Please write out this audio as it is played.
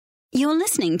You're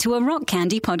listening to a Rock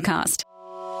Candy podcast.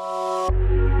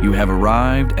 You have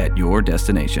arrived at your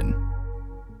destination.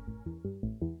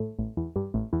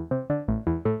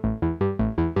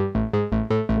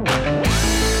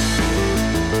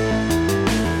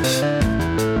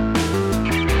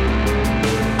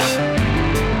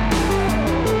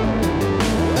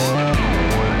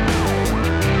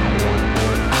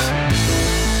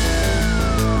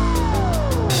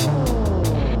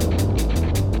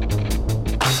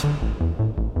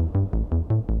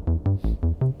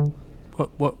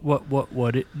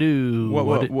 What it do?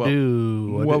 What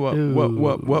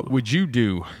would you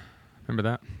do? Remember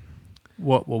that?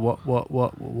 What would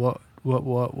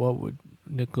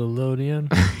Nickelodeon?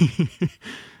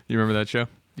 You remember that show?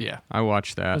 Yeah. I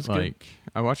watched that good.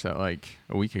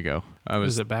 a week ago.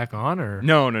 Was it back on or?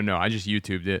 No. I just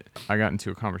YouTubed it. I got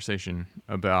into a conversation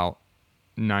about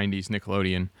 90s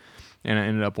Nickelodeon, and I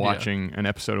ended up watching an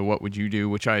episode of What Would You Do,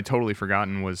 which I had totally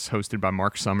forgotten was hosted by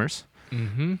Mark Summers.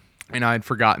 Mm-hmm. And I had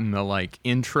forgotten the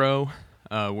intro,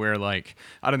 where I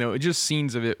don't know, just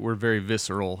scenes of it were very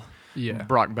visceral. Yeah.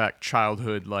 Brought back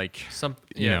childhood,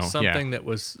 something that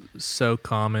was so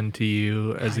common to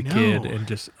you as a kid, and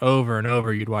just over and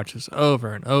over you'd watch this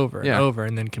over and over and over,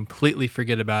 and then completely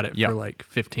forget about it for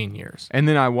 15 years. And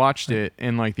then I watched it,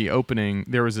 and the opening,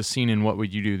 there was a scene in What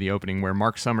Would You Do, the opening, where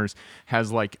Mark Summers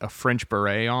has a French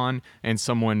beret on, and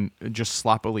someone just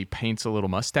sloppily paints a little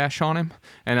mustache on him,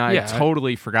 and I had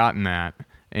totally forgotten that.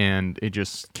 And it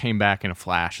just came back in a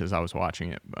flash as I was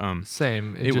watching it.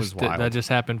 Same. It was wild. That just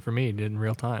happened for me in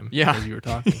real time. Yeah. As you were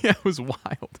talking. Yeah, it was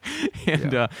wild.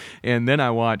 And then I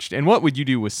watched, and What Would You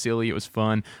Do was silly. It was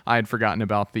fun. I had forgotten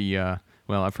about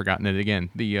I've forgotten it again.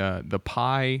 The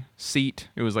pie seat.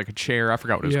 It was like a chair. I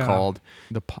forgot what it was called.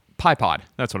 The pie pod.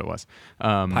 That's what it was.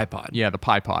 Pie pod. Yeah, the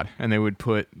pie pod. And they would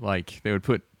put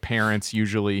parents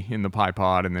usually in the pie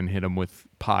pod and then hit them with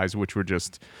pies, which were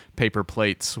just paper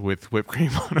plates with whipped cream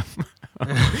on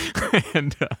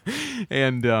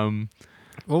them.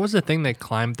 What was the thing they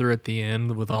climbed through at the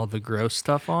end with all the gross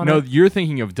stuff on it? No, you're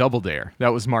thinking of Double Dare. That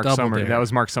was Mark Double Summers. Dare. That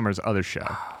was Mark Summers' other show.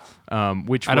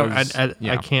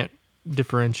 I can't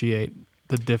differentiate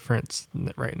the difference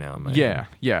right now. In my head.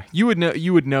 Yeah. You would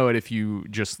know it if you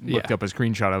just looked up a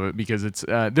screenshot of it, because it's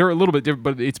they're a little bit different,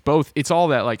 but it's both. It's all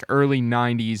that early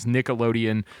 90s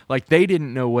Nickelodeon. They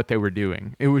didn't know what they were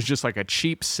doing. It was just a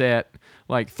cheap set.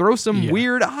 Throw some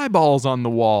weird eyeballs on the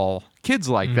wall. Kids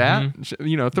like that.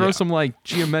 Throw some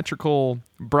geometrical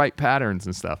bright patterns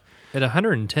and stuff. It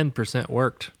 110%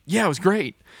 worked. Yeah, it was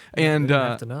great. And you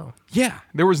have to know. Yeah,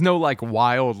 there was no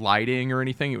wild lighting or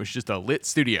anything. It was just a lit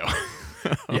studio.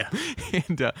 Yeah.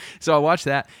 And so I watched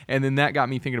that, and then that got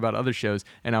me thinking about other shows,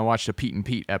 and I watched a Pete and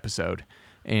Pete episode.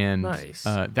 And nice.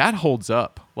 That holds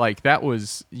up. That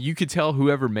was, you could tell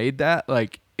whoever made that,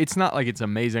 it's not it's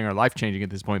amazing or life-changing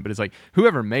at this point, but it's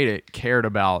whoever made it cared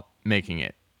about making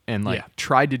it. And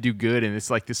tried to do good, and it's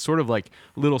this sort of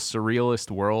little surrealist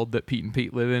world that Pete and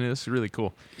Pete live in. It's really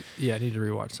cool. Yeah, I need to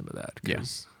rewatch some of that. Yeah,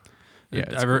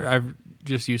 I've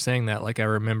just you saying that, I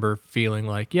remember feeling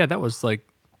that was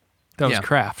was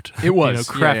craft. It was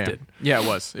crafted. Yeah, it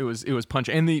was. It was punch.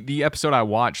 And the episode I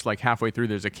watched, halfway through,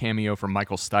 there's a cameo from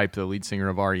Michael Stipe, the lead singer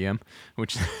of REM,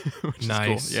 which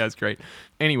nice. Is cool. Yeah, it's great.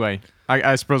 Anyway,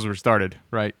 I suppose we're started,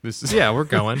 right? We're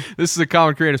going. This is a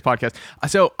Common Creators podcast.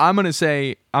 So I'm gonna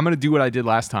do what I did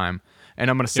last time,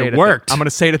 and I'm gonna say it worked. I'm gonna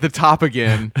say it at the top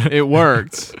again. It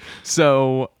worked.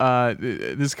 So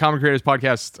this is Common Creators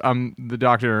podcast. I'm the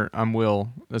doctor. I'm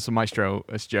Will. That's the maestro.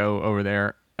 That's Joe over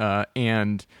there.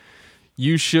 And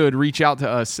you should reach out to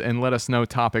us and let us know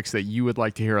topics that you would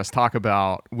like to hear us talk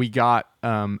about. We got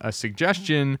a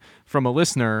suggestion from a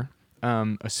listener,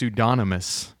 a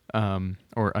pseudonymous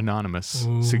or anonymous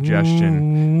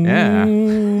suggestion. Yeah.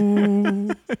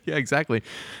 Yeah, exactly.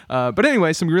 But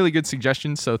anyway, some really good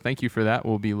suggestions, so thank you for that.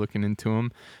 We'll be looking into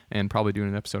them and probably doing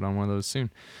an episode on one of those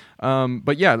soon.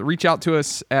 But yeah, reach out to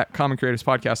us at Common Creators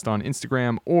Podcast on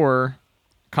Instagram or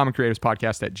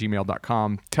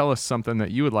commoncreatorspodcast@gmail.com. Tell us something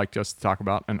that you would like us to talk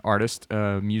about: an artist,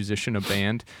 a musician, a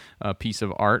band, a piece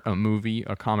of art, a movie,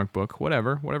 a comic book,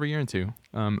 whatever you're into.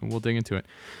 We'll dig into it.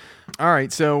 All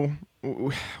right, so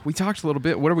we talked a little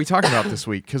bit. What are we talking about this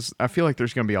week? Because I feel like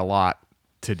there's going to be a lot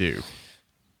to do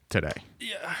today.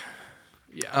 Yeah.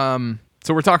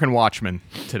 So we're talking Watchmen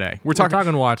today. We're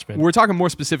talking Watchmen. We're talking more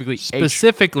specifically.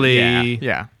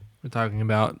 Yeah. We're talking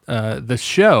about the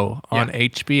show on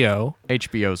HBO.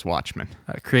 HBO's Watchmen.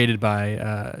 Created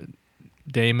by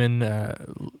Damon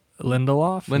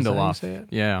Lindelof. Is that how you say it?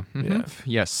 Yeah. Mm-hmm. Yeah.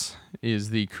 Yes.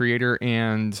 Is the creator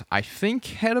and I think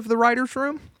head of the writer's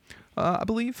room, I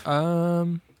believe.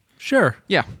 Sure.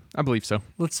 Yeah, I believe so.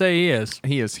 Let's say he is.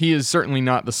 He is. He is certainly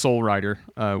not the sole writer,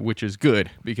 which is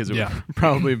good because it would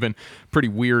probably have been pretty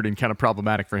weird and kind of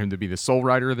problematic for him to be the sole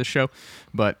writer of the show.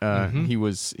 But he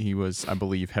was, I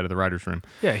believe, head of the writers' room.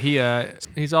 Yeah,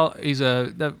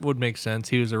 that would make sense.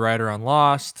 He was a writer on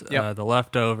Lost, The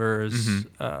Leftovers.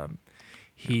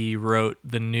 He wrote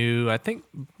the new, I think,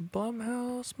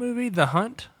 Blumhouse movie, The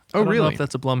Hunt. Oh, I don't really? know if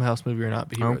that's a Blumhouse movie or not.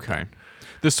 But he wrote that.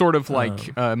 The sort of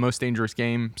like Most Dangerous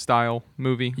Game style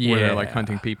movie where they're like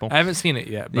hunting people. I haven't seen it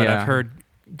yet, but I've heard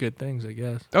good things, I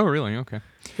guess. Oh, really? Okay.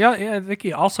 Yeah, I think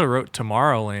he also wrote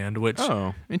Tomorrowland, which...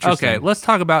 Oh, interesting. Okay, let's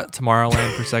talk about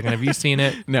Tomorrowland for a second. Have you seen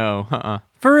it? No,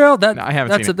 For real? No, I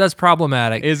haven't seen it. That's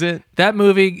problematic. Is it? That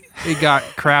movie, it got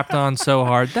crapped on so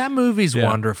hard. That movie's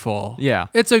wonderful. Yeah.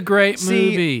 It's a great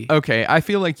movie. Okay, I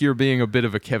feel like you're being a bit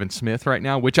of a Kevin Smith right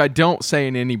now, which I don't say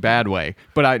in any bad way,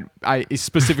 but I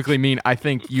specifically mean I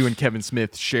think you and Kevin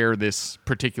Smith share this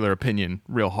particular opinion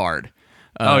real hard.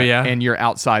 Oh, yeah? And you're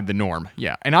outside the norm.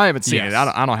 Yeah. And I haven't seen it.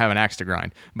 I don't have an axe to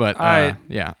grind. But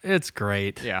yeah. It's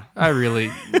great. Yeah. I really,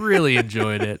 really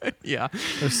enjoyed it. Yeah.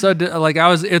 It's so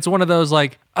it's one of those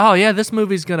like, oh yeah, this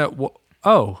movie's gonna,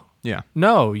 Yeah.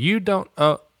 No, you don't.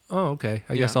 Oh, okay.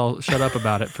 I guess I'll shut up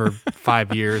about it for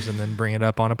 5 years and then bring it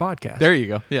up on a podcast. There you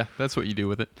go. Yeah. That's what you do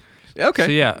with it. Okay.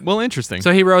 So, yeah. Well, interesting.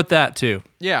 So he wrote that too.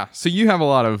 Yeah. So you have a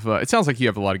lot of, it sounds like you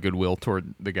have a lot of goodwill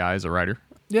toward the guy as a writer.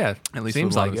 Yeah, at least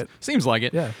seems like it. Seems like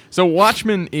it. Yeah. So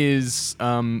Watchmen is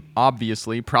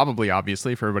probably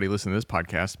obviously for everybody listening to this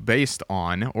podcast, based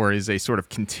on or is a sort of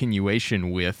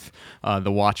continuation with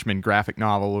the Watchmen graphic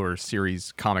novel or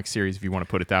comic series, if you want to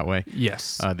put it that way.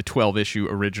 Yes. The 12-issue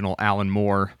original Alan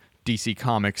Moore DC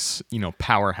Comics,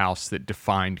 powerhouse that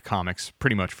defined comics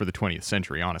pretty much for the 20th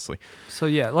century, honestly. So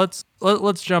yeah, let's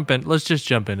jump in. Let's just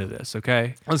jump into this,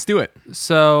 okay? Let's do it.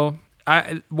 So.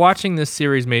 Watching this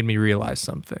series made me realize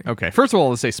something. Okay. First of all,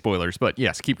 let's say spoilers, but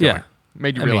yes, keep going. Yeah.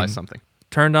 Made you realize something.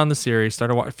 Turned on the series,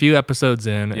 started a few episodes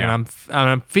in, and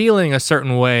I'm feeling a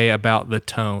certain way about the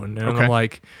tone. And I'm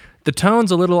like, the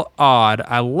tone's a little odd.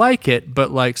 I like it,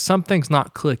 but like something's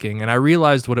not clicking. And I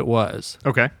realized what it was.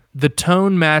 Okay. The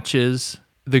tone matches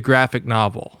the graphic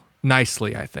novel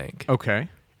nicely, I think. Okay.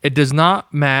 It does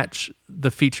not match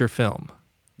the feature film.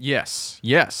 Yes.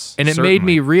 And it made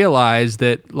me realize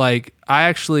that, like, I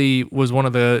actually was one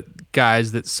of the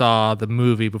guys that saw the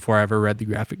movie before I ever read the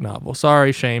graphic novel.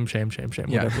 Sorry, shame,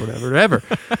 whatever.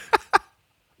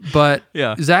 But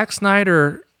Zack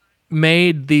Snyder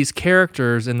made these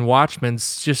characters in Watchmen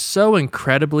just so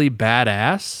incredibly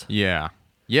badass. Yeah.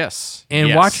 Yes.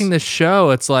 And watching this show,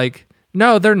 it's like,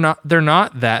 no, they're not. They're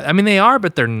not that. I mean, they are,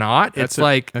 but they're not. That's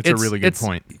a really good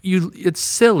point. It's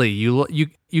silly.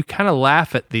 You kind of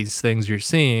laugh at these things you're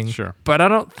seeing. Sure. But I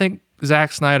don't think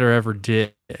Zack Snyder ever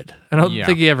did. I don't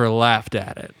think he ever laughed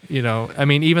at it. I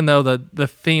mean, even though the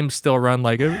themes still run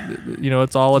like,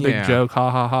 it's all a big joke,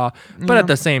 ha ha ha. But at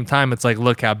the same time, it's like,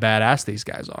 look how badass these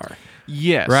guys are.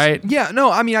 Yes. Right? Yeah,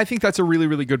 no, I mean, I think that's a really,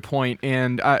 really good point.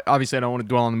 And obviously, I don't want to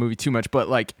dwell on the movie too much, but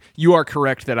like, you are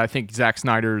correct that I think Zack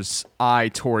Snyder's eye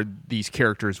toward these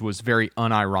characters was very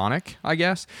unironic, I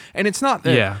guess. And it's not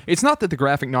that the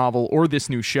graphic novel or this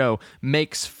new show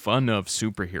makes fun of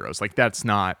superheroes. Like, that's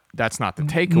not the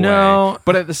takeaway. No.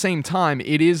 But at the same time,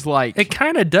 it is like... It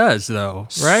kind of does, though,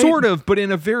 right? Sort of, but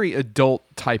in a very adult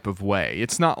type of way.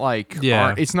 It's not like...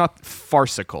 it's not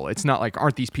farcical. It's not like,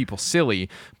 aren't these people silly?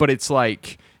 But it's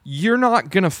like, you're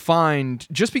not going to find...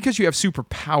 Just because you have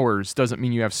superpowers doesn't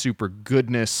mean you have super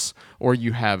goodness or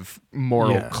you have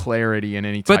moral clarity in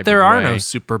any type of way. But there are no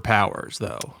superpowers,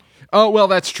 though. Oh, well,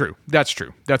 that's true. That's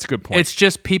a good point. It's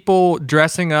just people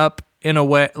dressing up in a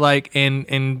way, like,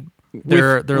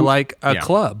 they're like a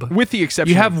club. With the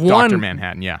exception of Dr.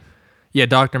 Manhattan, Yeah,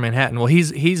 Dr. Manhattan. Well,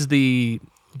 he's the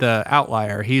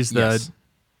outlier. He's the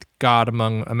god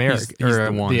among America,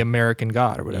 the American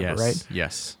god or whatever, right?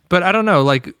 Yes. But I don't know,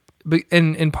 like,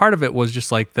 and part of it was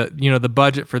just like the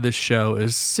budget for this show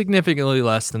is significantly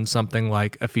less than something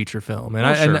like a feature film. And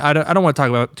I don't want to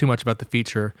talk too much about the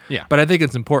feature. Yeah. But I think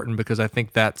it's important because I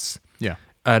think that's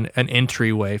an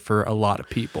entryway for a lot of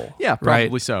people. Yeah,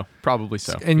 probably so. Probably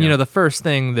so. And the first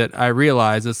thing that I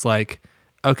realized is like,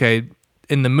 okay,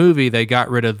 in the movie they got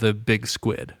rid of the big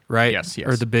squid, right? Yes.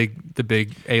 Or the big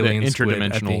alien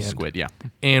interdimensional squid. Yeah.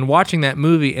 And watching that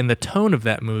movie and the tone of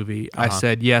that movie, I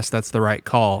said, yes, that's the right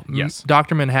call. Yes.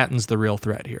 Dr. Manhattan's the real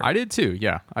threat here. I did too.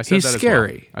 Yeah. I said he's that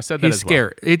scary. As well. I said that he's as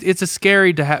scary. well. It's a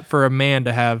scary for a man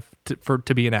to have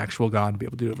to be an actual god and be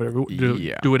able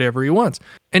to do whatever he wants.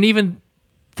 And even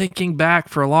thinking back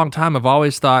for a long time, I've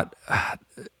always thought,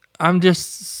 I'm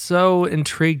just so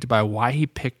intrigued by why he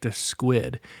picked a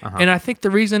squid. And I think the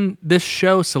reason this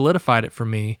show solidified it for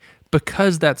me,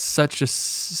 because that's such a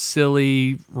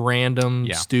silly, random,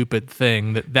 stupid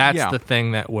thing, that's the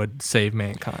thing that would save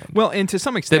mankind. Well, and to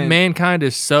some extent... that mankind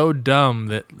is so dumb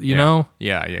that, you know?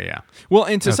 Yeah. Well,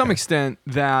 and to some extent,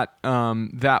 that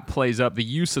that plays up the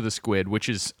use of the squid, which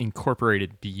is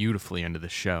incorporated beautifully into the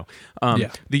show.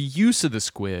 The use of the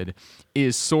squid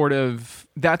is sort of...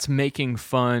 that's making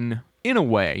fun... in a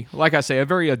way, like I say, a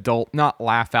very adult, not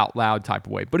laugh out loud type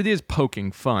of way, but it is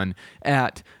poking fun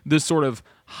at the sort of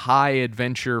high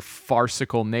adventure,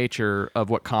 farcical nature of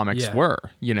what comics were.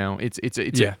 You know, it's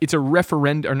a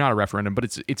referendum, or not a referendum,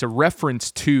 but it's a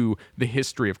reference to the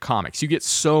history of comics. You get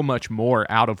so much more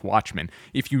out of Watchmen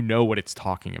if you know what it's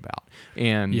talking about.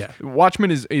 And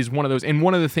Watchmen is one of those. And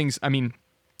one of the things, I mean,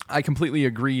 I completely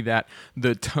agree that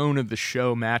the tone of the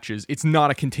show matches. It's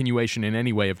not a continuation in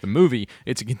any way of the movie.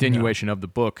 It's a continuation of the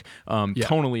book,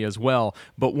 tonally as well.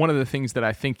 But one of the things that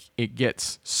I think it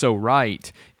gets so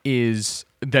right is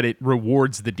that it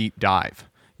rewards the deep dive.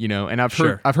 You know, and I've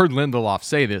heard Lindelof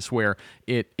say this, where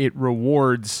it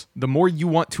rewards, the more you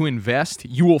want to invest,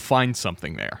 you will find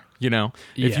something there. You know,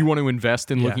 if you want to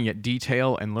invest in looking at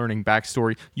detail and learning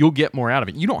backstory, you'll get more out of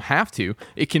it. You don't have to.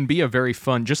 It can be a very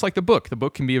fun, just like the book. The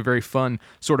book can be a very fun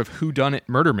sort of whodunit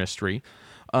murder mystery.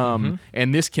 And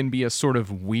this can be a sort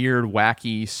of weird,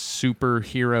 wacky,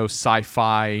 superhero,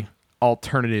 sci-fi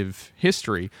alternative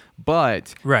history.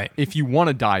 But if you want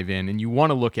to dive in and you want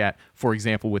to look at, for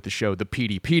example, with the show, the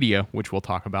Peteypedia, which we'll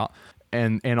talk about,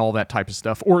 and all that type of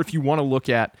stuff, or if you want to look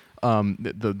at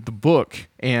the book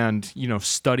and, you know,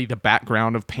 study the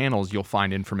background of panels, you'll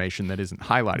find information that isn't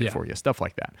highlighted for you, stuff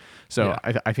like that. So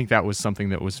I think that was something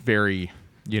that was very,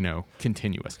 you know,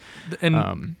 continuous.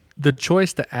 And the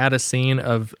choice to add a scene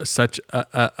of such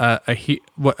a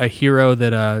hero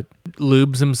that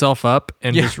lubes himself up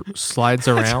and just slides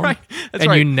around, That's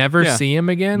and you never see him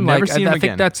again. Never like see him I again.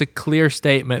 think that's a clear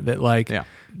statement that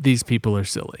these people are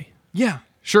silly. Yeah,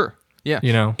 sure. Yeah.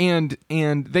 You know? And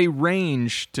they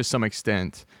range to some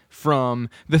extent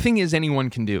from, the thing is, anyone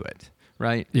can do it,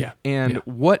 right? Yeah. And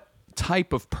what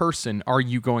type of person are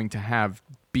you going to have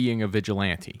being a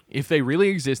vigilante? If they really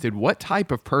existed, what type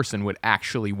of person would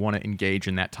actually want to engage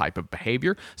in that type of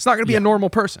behavior? It's not going to be a normal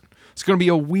person. It's going to be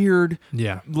a weird,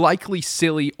 likely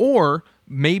silly, or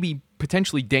maybe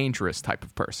potentially dangerous type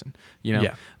of person, you know?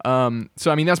 Yeah. So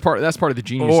I mean, that's part of the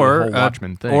genius of the whole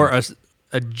Watchmen thing. Or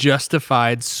a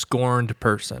justified, scorned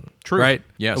person. True. Right?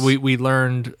 Yes. We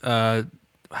learned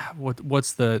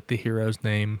what's the hero's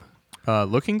name?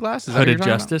 Looking Glass? Is Hooded that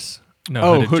Justice?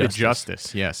 No, Hooded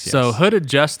Justice. Yes. So Hooded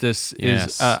Justice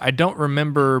is, Yes. I don't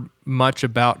remember much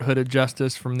about Hooded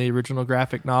Justice from the original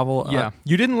graphic novel. Yeah.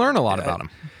 You didn't learn a lot about him.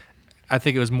 I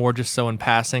think it was more just so in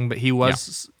passing, but he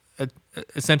was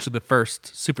essentially the first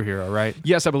superhero, right?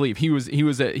 Yes, I believe he was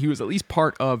at least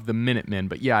part of the Minutemen,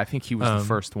 but I think he was the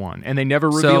first one, and they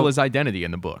never reveal his identity in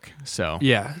the book. So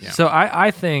so I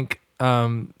think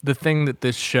the thing that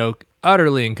this show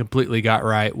utterly and completely got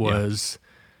right was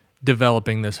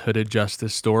developing this Hooded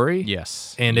Justice story.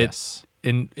 Yes, and it's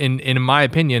in my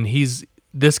opinion,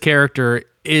 this character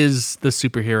is the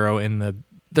superhero in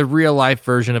the real life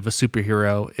version of a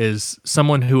superhero is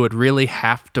someone who would really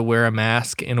have to wear a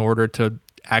mask in order to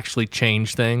actually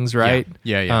change things, right?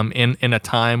 Yeah. In a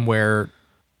time where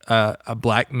a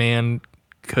black man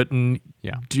couldn't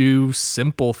do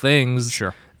simple things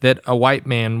that a white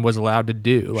man was allowed to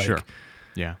do. Like,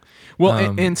 Yeah.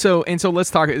 Well, and so let's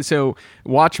talk. So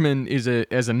Watchmen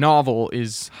as a novel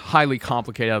is highly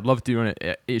complicated. I'd love to do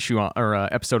an issue or an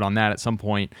episode on that at some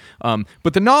point.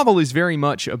 But the novel is very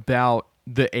much about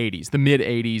the 80s, the mid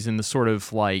 80s, and the sort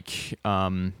of like,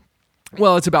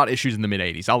 it's about issues in the mid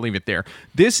 80s. I'll leave it there.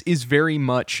 This is very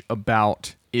much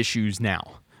about issues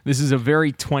now. This is a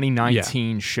very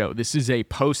 2019 show. This is a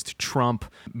post-Trump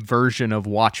version of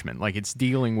Watchmen. Like, it's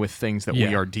dealing with things that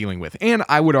we are dealing with. And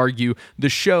I would argue the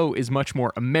show is much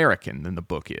more American than the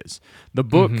book is. The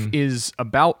book is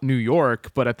about New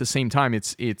York, but at the same time,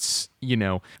 it's you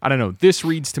know, I don't know. This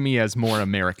reads to me as more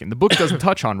American. The book doesn't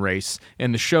touch on race,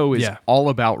 and the show is all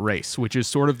about race, which is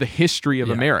sort of the history of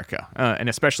America, and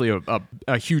especially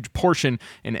a huge portion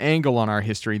and angle on our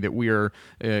history that we are,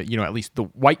 you know, at least the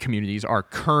white communities are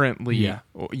currently,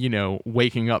 you know,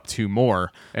 waking up to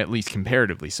more, at least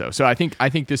comparatively so. So I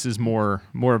think this is more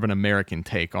of an American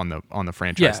take on the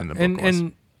franchise than the book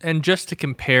was. And just to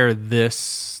compare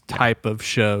this type of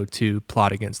show to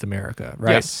Plot Against America,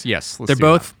 right? Yes. They're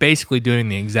both basically doing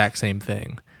the exact same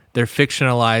thing. They're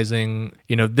fictionalizing,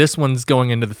 you know, this one's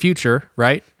going into the future,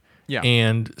 right? Yeah.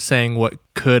 and saying what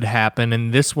could happen.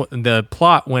 And the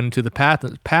plot went to the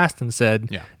past and said,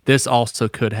 Yeah. this also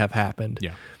could have happened.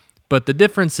 Yeah. But the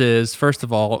difference is, first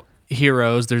of all,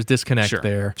 heroes, there's disconnect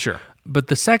there. Sure. But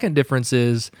the second difference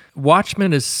is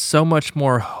Watchmen is so much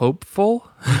more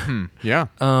hopeful Yeah.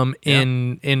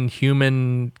 in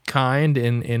humankind,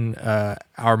 in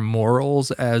our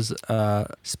morals as a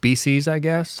species, I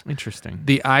guess. Interesting.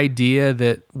 The idea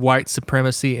that white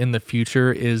supremacy in the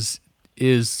future is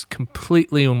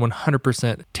completely and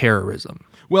 100% terrorism.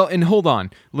 Well, and hold on.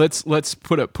 Let's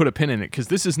put a pin in it, because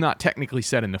this is not technically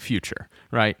set in the future,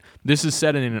 right? This is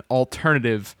set in an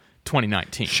alternative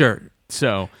 2019. Sure.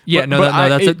 So Yeah,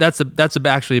 that's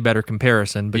actually a better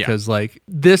comparison, because like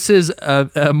this is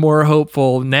a more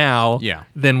hopeful now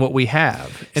than what we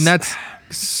have, and that's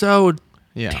so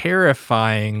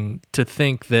terrifying to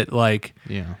think that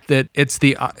that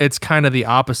it's kind of the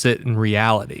opposite in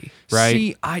reality, right?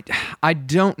 See, I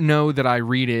don't know that I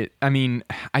read it. I mean,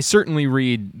 I certainly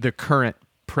read the current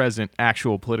present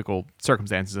actual political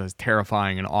circumstances as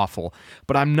terrifying and awful,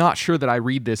 but I'm not sure that I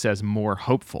read this as more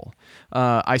hopeful.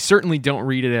 I certainly don't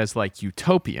read it as like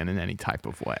utopian in any type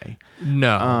of way.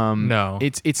 No.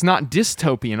 It's not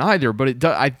dystopian either, but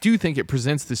I do think it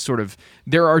presents this sort of,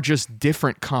 there are just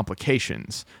different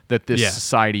complications that this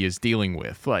society is dealing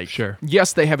with. Like,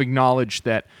 yes, they have acknowledged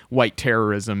that white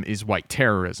terrorism is white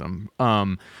terrorism,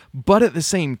 but at the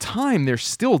same time, they're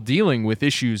still dealing with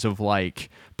issues of like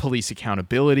police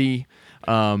accountability.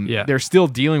 They're still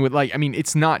dealing with, like, I mean,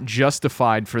 it's not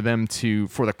justified for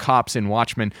the cops in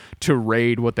Watchmen to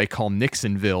raid what they call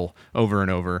Nixonville over and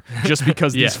over just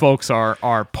because these folks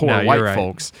are poor white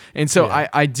folks. And so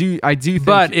I do think,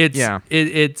 but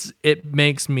it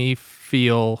makes me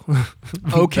feel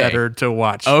better to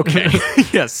watch. Okay.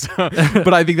 Yes.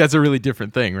 But I think that's a really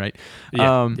different thing, right?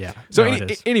 So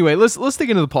anyway, let's dig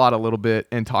into the plot a little bit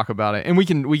and talk about it. And we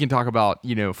can talk about,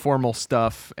 formal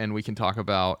stuff, and we can talk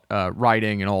about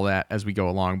writing and all that as we go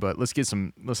along, but let's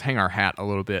hang our hat a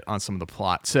little bit on some of the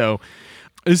plot. So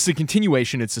this is a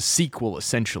continuation. It's a sequel,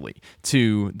 essentially,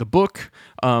 to the book,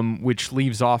 which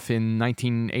leaves off in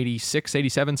 1986,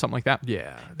 87, something like that.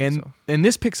 Yeah. And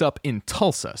this picks up in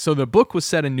Tulsa. So the book was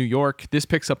set in New York. This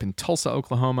picks up in Tulsa,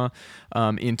 Oklahoma,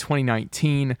 in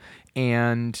 2019.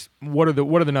 And what are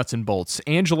the nuts and bolts?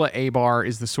 Angela Abar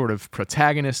is the sort of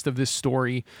protagonist of this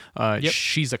story.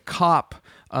 She's a cop.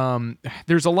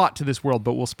 There's a lot to this world,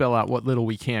 but we'll spell out what little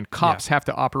we can. Cops have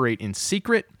to operate in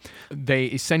secret. They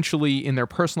essentially, in their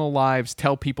personal lives,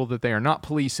 tell people that they are not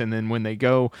police, and then when they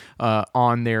go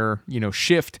on their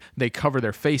shift, they cover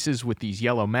their faces with these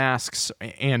yellow masks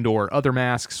and or other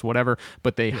masks, whatever.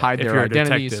 But they hide their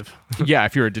identities.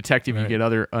 If you're a detective, you get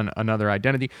another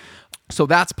identity. So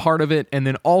that's part of it. And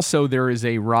then also there is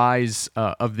a rise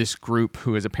of this group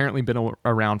who has apparently been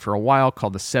around for a while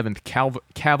called the 7th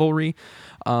Cavalry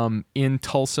in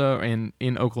Tulsa and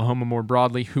in Oklahoma more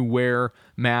broadly, who wear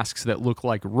masks that look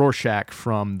like Rorschach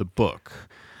from the book.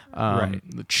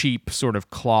 The cheap sort of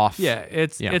cloth.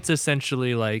 It's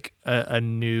essentially like a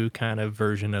new kind of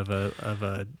version of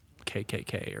a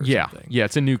KKK or something. Yeah,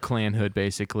 it's a new Klan hood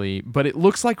basically, but it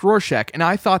looks like Rorschach, and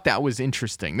I thought that was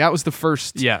interesting. That was the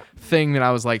first thing that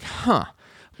I was like, huh.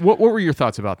 What were your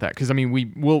thoughts about that? Because I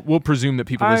mean, we'll presume that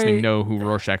people listening know who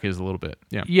Rorschach is a little bit.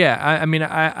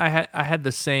 I had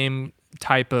the same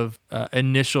type of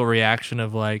initial reaction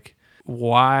of like,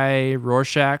 why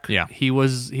Rorschach? He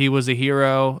was a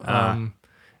hero.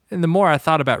 And the more I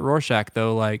thought about Rorschach,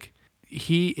 though, like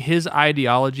his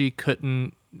ideology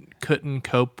couldn't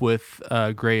cope with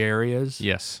gray areas.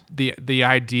 Yes. The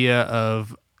idea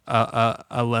of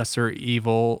a lesser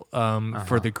evil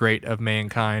for the great of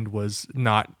mankind was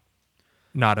not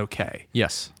okay.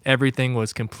 Yes. Everything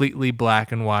was completely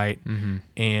black and white,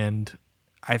 and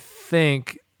I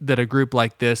think that a group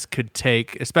like this could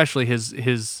take, especially his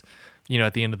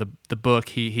at the end of the book,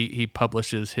 he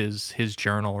publishes his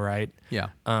journal, right? Yeah.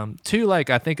 To like,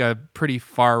 I think a pretty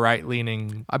far right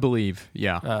leaning, I believe.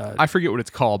 Yeah. I forget what it's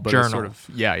called, but journal. It's sort of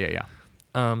yeah.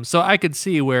 So I could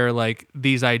see where like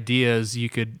these ideas, you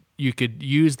could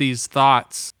use these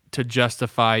thoughts to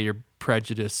justify your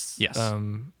prejudice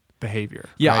behavior.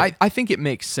 Yeah, right? I think it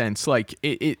makes sense. Like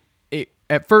it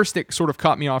at first it sort of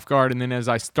caught me off guard, and then as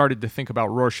I started to think about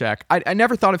Rorschach, I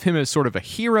never thought of him as sort of a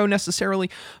hero necessarily,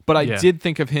 but I did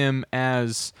think of him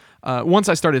as once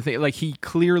I started thinking, like, he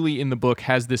clearly in the book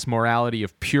has this morality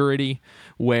of purity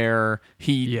where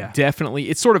he definitely,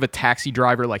 it's sort of a taxi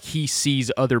driver, like he sees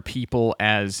other people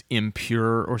as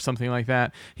impure or something like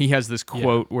that. He has this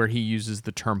quote where he uses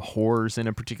the term whores in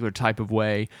a particular type of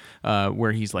way,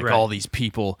 where he's like, all these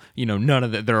people, none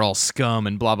of that, they're all scum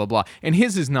and blah, blah, blah. And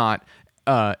his is not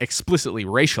explicitly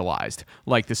racialized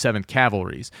like the 7th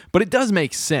Cavalry's, but it does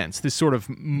make sense. This sort of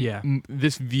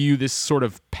this sort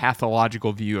of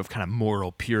pathological view of kind of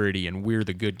moral purity and we're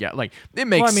the good guy. Like it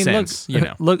makes sense.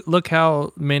 Look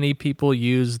how many people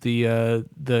use the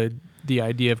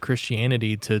idea of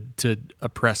Christianity to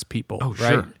oppress people. Oh, right?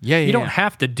 Sure. Yeah, you don't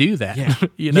have to do that. Yeah.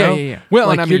 You know. Yeah. Well,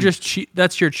 like and I you're mean, just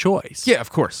that's your choice. Yeah, of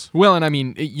course. Well, and I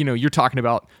mean, you're talking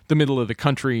about the middle of the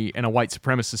country and a white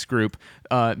supremacist group.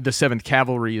 The 7th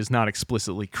Cavalry is not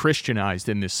explicitly Christianized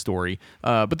in this story,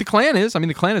 but the Klan is. I mean,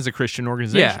 the Klan is a Christian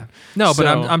organization. Yeah. No, but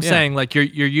I'm saying like you're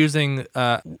using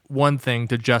one thing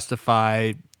to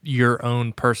justify your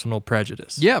own personal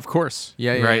prejudice. Yeah, of course.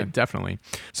 Yeah, Right. Definitely.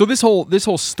 So this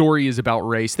whole story is about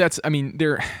race. There's going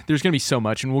to be so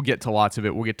much, and we'll get to lots of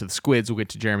it. We'll get to the Squids, we'll get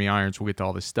to Jeremy Irons, we'll get to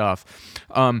all this stuff.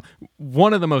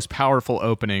 One of the most powerful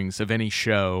openings of any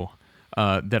show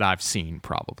that I've seen,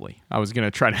 probably. I was gonna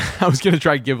try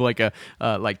to give like a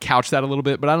couch that a little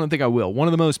bit, but I don't think I will. One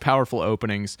of the most powerful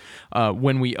openings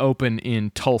when we open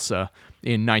in Tulsa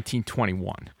in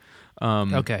 1921.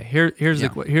 Okay, here's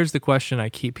the question I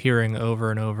keep hearing over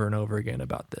and over and over again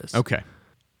about this. Okay.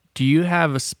 Do you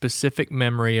have a specific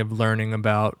memory of learning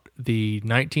about the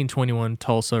 1921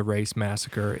 Tulsa Race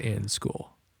Massacre in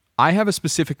school? I have a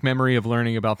specific memory of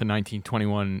learning about the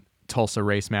 1921 Tulsa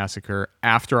Race Massacre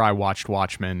after I watched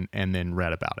Watchmen and then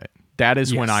read about it. That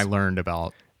is when I learned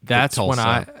about That's the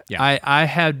Tulsa. when I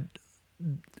had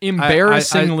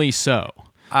embarrassingly so.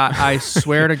 I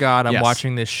swear to God, I'm Yes.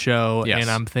 watching this show Yes.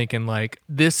 and I'm thinking like,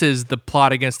 this is the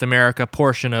Plot Against America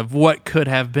portion of what could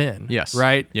have been. Yes.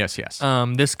 Right? Yes.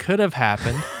 This could have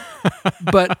happened.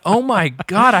 But oh my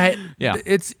God,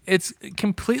 it's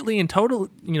completely and total,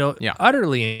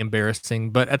 utterly embarrassing.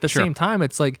 But at the same time,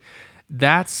 it's like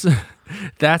that's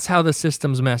how the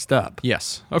system's messed up.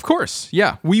 Yes, of course.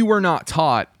 Yeah, we were not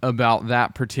taught about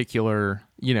that particular,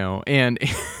 and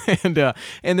there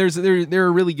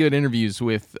are really good interviews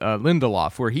with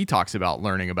Lindelof where he talks about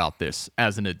learning about this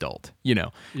as an adult,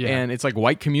 and it's like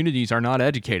white communities are not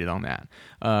educated on that.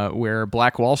 Where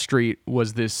Black Wall Street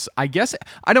was this, I guess,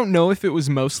 I don't know if it was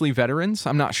mostly veterans,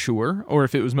 I'm not sure, or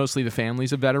if it was mostly the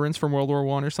families of veterans from World War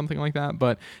I or something like that,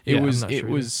 but it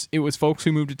was folks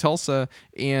who moved to Tulsa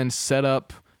and set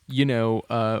up,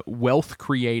 wealth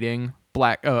creating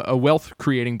black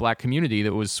community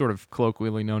that was sort of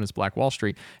colloquially known as Black Wall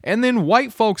Street, and then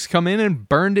white folks come in and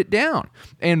burned it down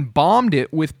and bombed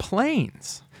it with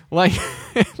planes. And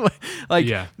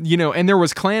there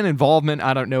was Klan involvement.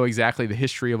 I don't know exactly the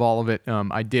history of all of it.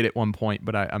 I did at one point,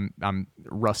 but I'm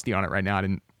rusty on it right now. I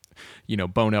didn't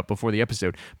bone up before the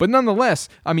episode. But nonetheless,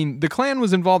 I mean, the Klan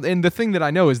was involved, and the thing that I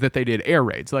know is that they did air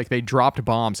raids. Like they dropped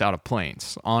bombs out of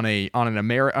planes on a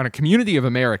community of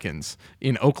Americans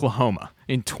in Oklahoma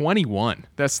in 21.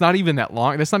 That's not even that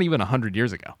long. That's not even 100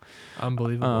 years ago.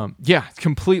 Unbelievable. Yeah,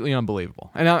 completely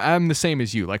unbelievable. And I'm the same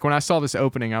as you. Like when I saw this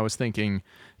opening, I was thinking,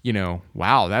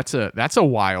 wow, that's a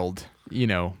wild,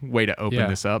 way to open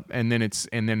this up. And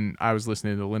then I was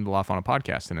listening to Lindelof on a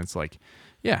podcast, and it's like,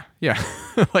 yeah.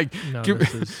 Like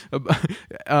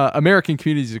American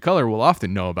communities of color will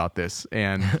often know about this,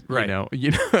 and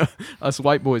us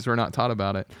white boys were not taught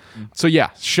about it. So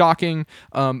yeah, shocking,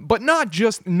 but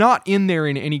not in there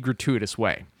in any gratuitous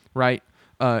way, right?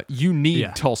 You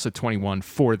need Tulsa 21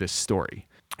 for this story.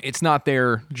 It's not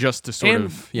there just to sort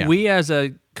of. Yeah. We as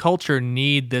a culture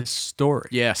need this story.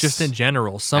 Yes, just in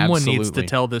general, someone needs to Absolutely.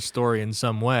 tell this story in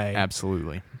some way.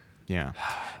 Absolutely. Yeah.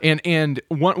 And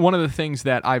one of the things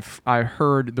that I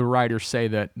heard the writers say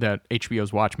that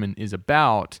HBO's Watchmen is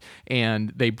about,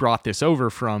 and they brought this over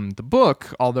from the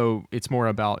book, although it's more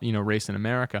about, race in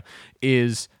America,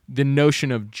 is the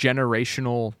notion of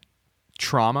generational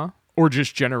trauma, or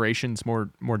just generations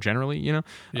more generally,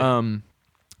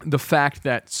 the fact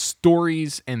that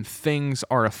stories and things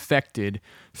are affected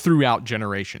throughout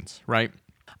generations, right?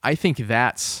 I think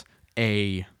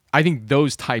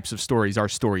those types of stories are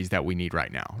stories that we need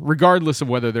right now, regardless of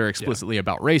whether they're explicitly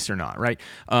about race or not, right?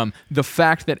 The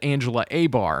fact that Angela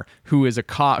Abar, who is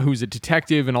who's a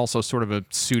detective and also sort of a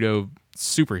pseudo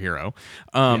superhero,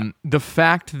 the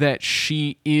fact that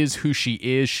she is who she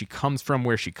is, she comes from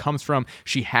where she comes from,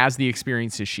 she has the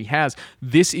experiences she has,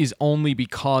 this is only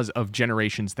because of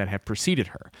generations that have preceded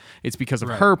her. It's because of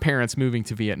her parents moving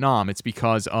to Vietnam. It's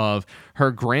because of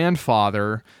her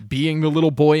grandfather being the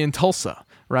little boy in Tulsa,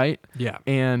 right? Yeah.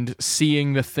 And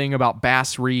seeing the thing about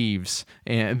Bass Reeves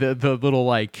and the little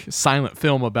like silent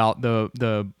film about the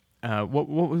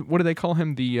what do they call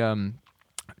him? The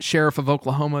sheriff of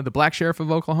Oklahoma, the black sheriff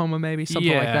of Oklahoma, maybe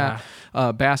something like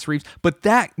that. Bass Reeves. But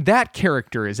that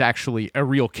character is actually a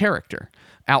real character.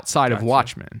 outside of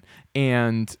Watchmen.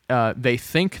 And they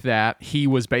think that he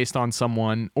was based on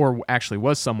someone, or actually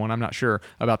was someone, I'm not sure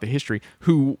about the history,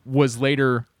 who was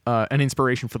later an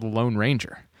inspiration for the Lone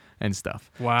Ranger and stuff.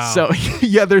 Wow. So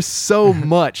yeah, there's so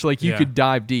much, like you Yeah. could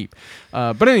dive deep.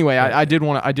 But anyway, I did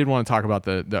want to talk about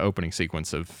the opening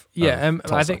sequence of Tulsa.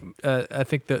 I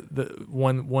think that the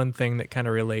one thing that kind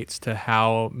of relates to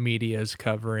how media is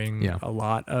covering Yeah. a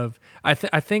lot of I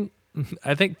think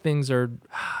things are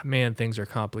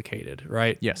complicated,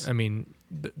 right? Yes. I mean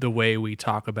the way we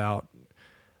talk about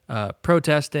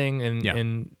protesting Yeah.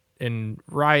 and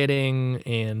rioting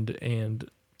and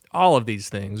all of these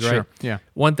things, right? Sure. Yeah.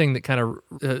 One thing that kind of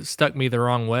rubbed me the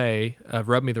wrong way,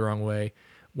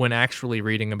 when actually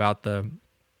reading about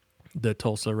the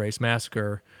Tulsa Race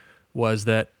Massacre, was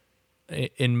that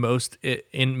in most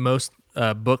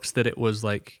books that it was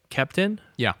like kept in,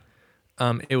 Yeah.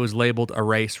 it was labeled a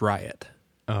race riot.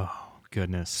 Oh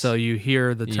goodness. So you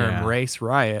hear the term Yeah. race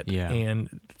riot Yeah.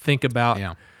 and think about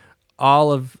yeah.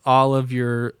 all of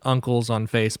your uncles on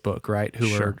Facebook, right?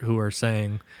 Sure. Who are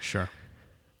saying, Sure.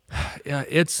 yeah,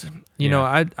 it's you know,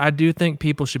 I do think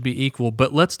people should be equal,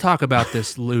 but let's talk about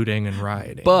this looting and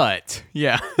rioting. But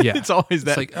yeah, Yeah. it's always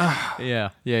that. It's like, Yeah.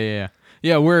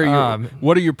 Where are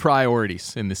what are your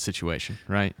priorities in this situation,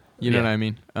 right? You know Yeah. what I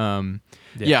mean?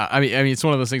 I mean, it's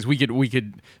one of those things we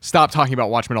could stop talking about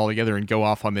Watchmen altogether and go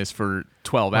off on this for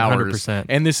 12 hours. 100%.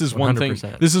 And this is one thing.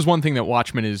 100%. This is one thing that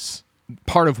Watchmen is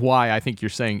part of why I think you're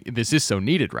saying this is so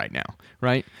needed right now,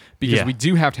 right? Because Yeah. we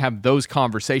do have to have those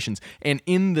conversations, and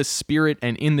in the spirit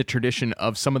and in the tradition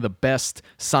of some of the best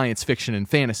science fiction and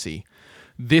fantasy,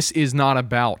 this is not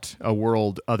about a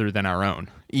world other than our own,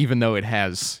 even though it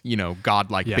has,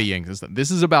 godlike Yeah. beings.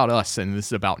 This is about us, and this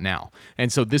is about now.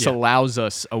 And so this Yeah. allows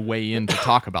us a way in to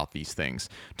talk about these things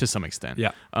to some extent.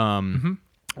 Yeah.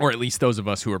 Or at least those of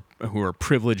us who are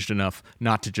privileged enough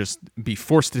not to just be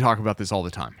forced to talk about this all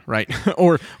the time, right?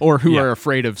 or who Yeah. are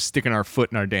afraid of sticking our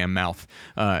foot in our damn mouth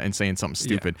and saying something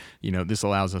stupid. This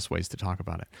allows us ways to talk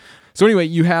about it. So anyway,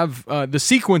 you have the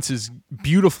sequence is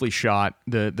beautifully shot.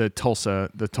 The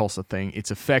Tulsa thing. It's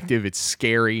effective. It's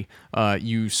scary.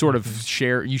 You sort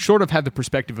of have the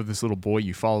perspective of this little boy.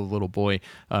 You follow the little boy.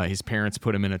 His parents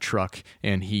put him in a truck,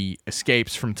 and he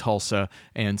escapes from Tulsa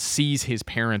and sees his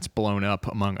parents blown up,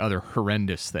 among other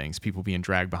horrendous things. People being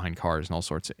dragged behind cars and all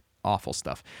sorts of awful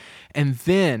stuff. And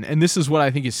then, and this is what I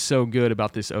think is so good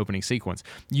about this opening sequence,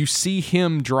 you see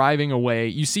him driving away.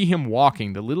 You see him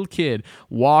walking, the little kid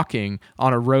walking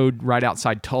on a road right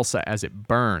outside Tulsa as it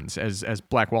burns, as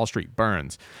Black Wall Street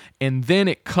burns. And then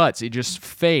it just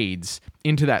fades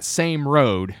into that same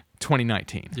road,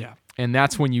 2019. Yeah. And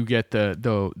that's when you get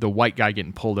the white guy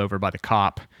getting pulled over by the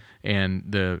cop and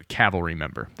the cavalry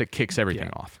member that kicks everything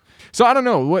off. So I don't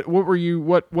know,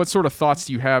 what sort of thoughts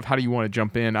do you have? How do you want to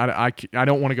jump in? I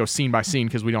don't want to go scene by scene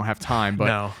because we don't have time, but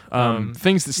No.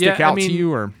 things that stick out to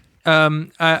you, or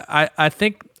I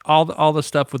think all the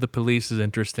stuff with the police is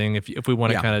interesting if we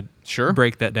want to kind of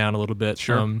break that down a little bit.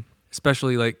 Sure.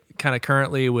 Especially like kind of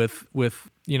currently with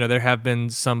there have been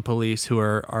some police who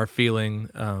are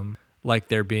feeling like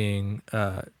they're being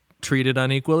treated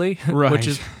unequally, Right. which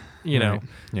is Right.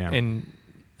 Yeah. and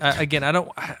again,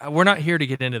 we're not here to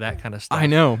get into that kind of stuff. I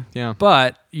know, yeah.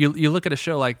 But you look at a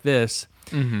show like this,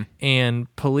 Mm-hmm.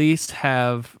 and police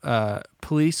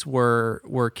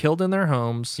were killed in their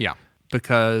homes, Yeah.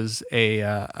 because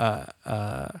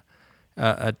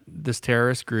this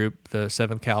terrorist group, the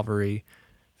 7th Cavalry,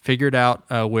 figured out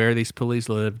where these police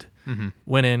lived,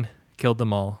 went in, killed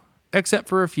them all, except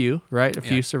for a few, right? A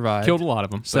few survived. Killed a lot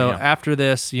of them. So after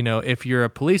this, if you're a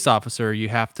police officer, you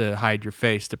have to hide your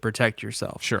face to protect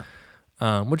yourself. Sure.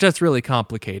 Which that's really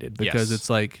complicated because Yes. it's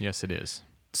like Yes, it is.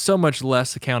 so much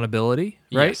less accountability,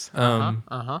 right? Yes. I'm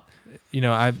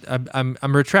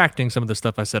retracting some of the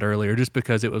stuff I said earlier just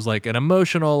because it was like an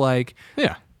emotional, like,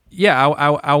 Yeah.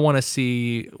 I want to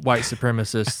see white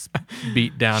supremacists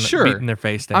Sure. beating their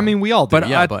face down. I mean, we all do.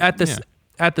 But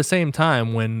at the same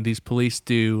time, when these police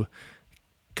do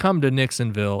come to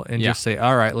Nixonville and just say,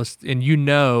 all right, and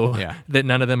that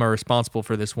none of them are responsible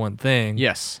for this one thing.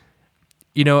 Yes.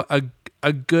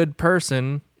 A good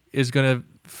person is going to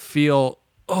feel,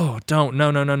 oh, don't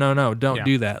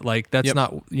do that. Like that's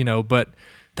not, but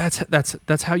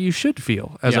that's how you should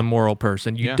feel as a moral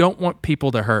person. You don't want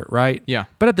people to hurt, right? Yeah.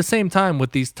 But at the same time,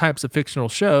 with these types of fictional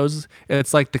shows,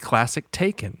 it's like the classic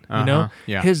Taken, Yeah.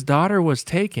 His daughter was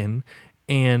taken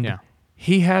and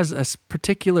he has a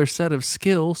particular set of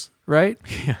skills, right?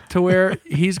 To where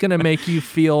he's going to make you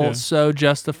feel so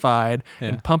justified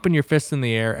and pumping your fist in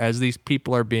the air as these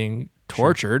people are being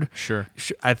tortured. Sure.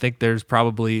 I think there's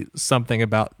probably something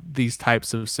about these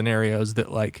types of scenarios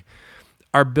that like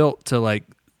are built to like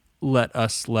let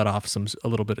us let off a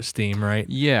little bit of steam, right?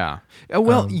 Yeah.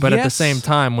 But at the same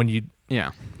time, when you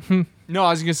yeah. No,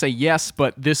 I was gonna say yes,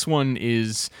 but this one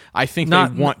is. I think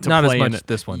Not- they want to not as play much into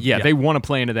this one. Yeah, Yeah. they want to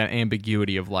play into that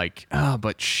ambiguity of like,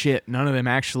 but shit, none of them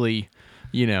actually,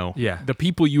 Yeah. the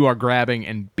people you are grabbing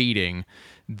and beating.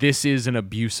 This is an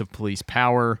abuse of police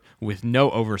power with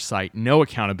no oversight, no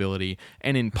accountability,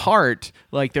 and in part,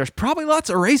 like there's probably lots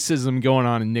of racism going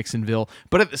on in Nixonville,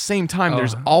 but at the same time,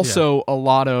 there's also a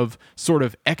lot of sort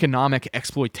of economic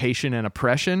exploitation and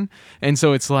oppression, and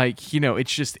so it's like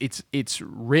it's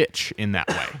rich in that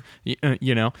way,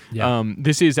 Yeah.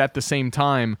 This is at the same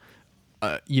time.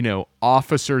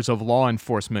 Officers of law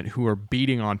enforcement who are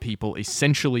beating on people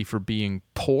essentially for being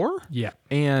poor. Yeah.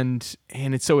 And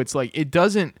it's like, it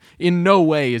doesn't, in no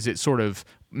way is it sort of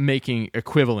making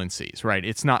equivalencies, right?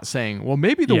 It's not saying, well,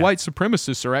 maybe the Yeah. white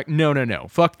supremacists are, no,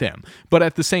 fuck them. But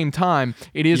at the same time,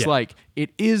 it is like,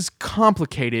 it is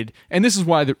complicated. And this is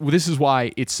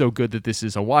why it's so good that this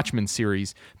is a Watchmen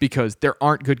series, because there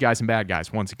aren't good guys and bad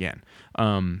guys once again.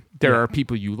 There are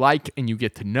people you like and you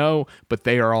get to know, but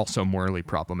they are also morally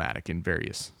problematic in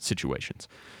various situations.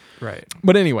 Right.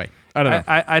 But anyway, I don't know.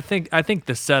 I think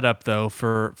the setup though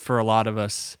for a lot of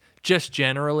us, just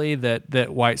generally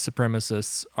that white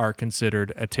supremacists are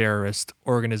considered a terrorist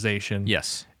organization.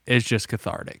 Yes. Is just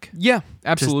cathartic. Yeah, Just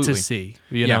absolutely. to see,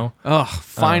 you know? Oh,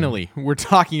 finally, we're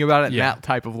talking about it in yeah. that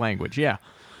type of language. Yeah.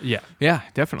 Yeah. Yeah,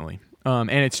 definitely. And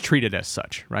it's treated as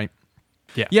such, right?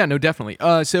 Yeah. Yeah, no, definitely.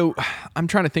 So I'm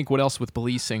trying to think what else with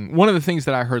policing. One of the things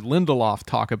that I heard Lindelof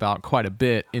talk about quite a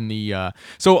bit in the...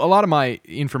 so a lot of my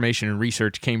information and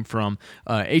research came from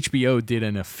HBO did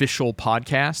an official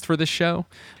podcast for this show.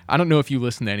 I don't know if you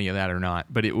listened to any of that or not,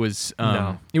 but it was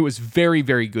it was very,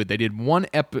 very good. They did one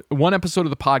episode of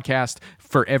the podcast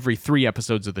for every 3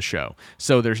 episodes of the show.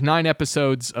 So there's 9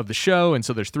 episodes of the show, and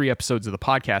so there's 3 episodes of the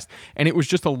podcast. And it was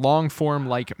just a long form,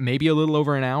 like maybe a little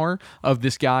over an hour, of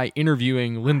this guy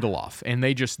interviewing Lindelof. And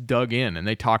they just dug in, and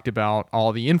they talked about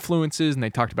all the influences, and they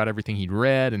talked about everything he'd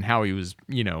read and how he was,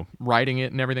 writing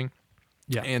it and everything.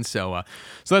 Yeah. And so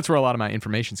that's where a lot of my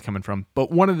information's coming from.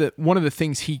 But one of the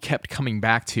things he kept coming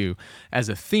back to as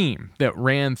a theme that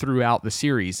ran throughout the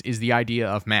series is the idea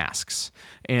of masks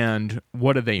and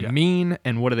what do they mean,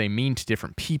 and what do they mean to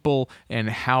different people, and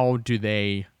how do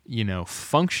they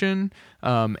function.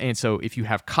 And so if you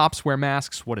have cops wear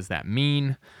masks, what does that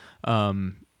mean?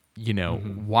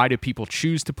 Why do people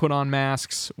choose to put on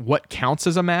masks? What counts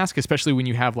as a mask, especially when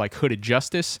you have like Hooded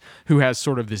Justice, who has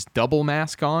sort of this double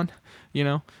mask on,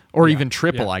 or even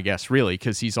triple, I guess, really,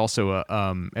 because he's also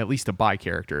at least a bi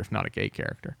character, if not a gay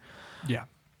character. Yeah.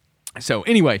 So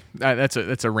anyway, that's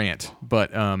a rant,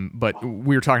 but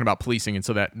we were talking about policing, and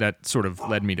so that sort of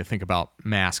led me to think about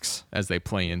masks as they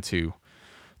play into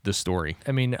the story.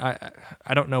 I mean,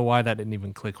 I don't know why that didn't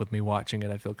even click with me watching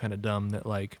it. I feel kind of dumb that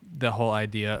like the whole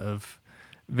idea of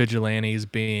vigilantes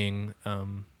being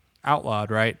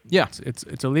outlawed, right? Yeah.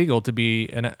 It's illegal to be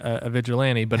a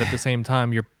vigilante, but at the same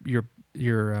time, your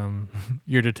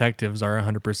detectives are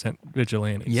 100%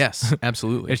 vigilantes. Yes,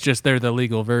 absolutely. It's just they're the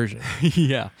legal version.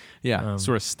 yeah,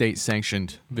 sort of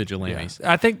state-sanctioned vigilantes.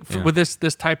 I think with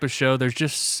this type of show, there's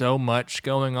just so much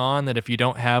going on that if you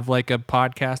don't have like a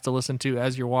podcast to listen to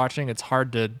as you're watching, it's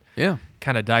hard to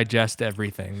kind of digest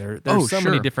everything. There's so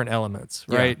many different elements,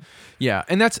 right? Yeah,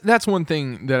 and that's one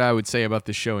thing that I would say about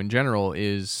this show in general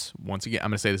is, once again, I'm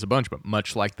going to say this a bunch, but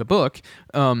much like the book,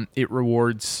 it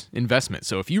rewards investment.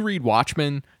 So if you read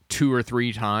Watchmen 2 or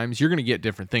 3 times, you're going to get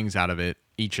different things out of it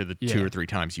each of the 2 or 3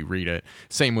 times you read it.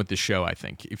 Same with the show, I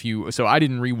think. So I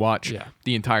didn't rewatch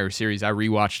the entire series. I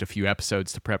rewatched a few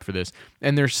episodes to prep for this,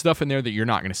 and there's stuff in there that you're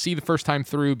not going to see the first time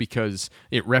through because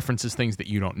it references things that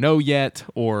you don't know yet,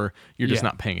 or you're just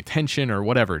not paying attention, or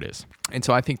whatever it is. And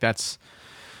so I think that's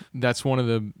one of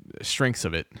the strengths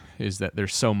of it, is that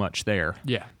there's so much there.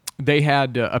 Yeah. They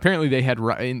had apparently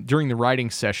during the writing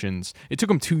sessions, it took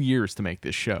them 2 years to make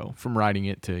this show, from writing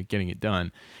it to getting it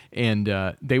done, and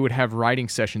they would have writing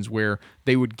sessions where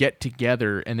they would get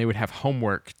together and they would have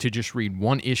homework to just read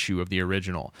one issue of the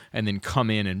original and then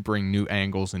come in and bring new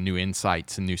angles and new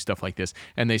insights and new stuff like this.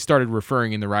 And they started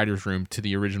referring in the writer's room to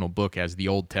the original book as the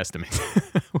Old Testament,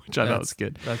 which I thought was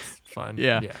good. That's fun.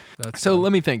 Yeah. That's so fun.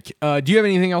 let me think. Do you have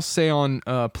anything else to say on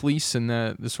police and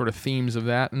the sort of themes of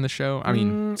that in the show? I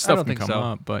mean, stuff don't can think come so.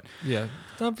 up, but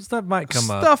stuff might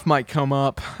come up. Stuff might come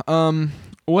up.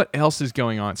 What else is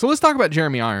going on? So let's talk about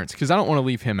Jeremy Irons, because I don't want to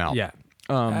leave him out. Yeah.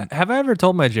 Have I ever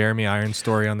told my Jeremy Irons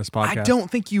story on this podcast? I don't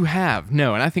think you have.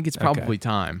 No, and I think it's probably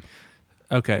time.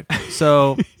 Okay,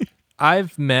 so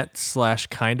I've met /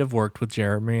 kind of worked with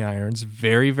Jeremy Irons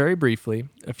very, very briefly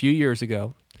a few years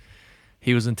ago.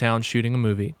 He was in town shooting a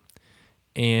movie,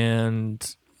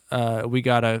 and we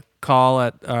got a call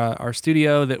at our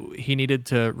studio that he needed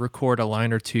to record a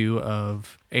line or two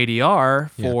of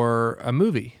ADR for a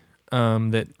movie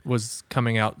that was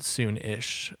coming out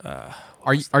soon-ish.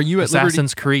 Are you at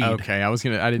Assassin's Liberty? Creed. Okay,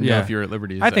 I didn't know if you were at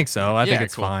Liberty. I think so. I think Yeah,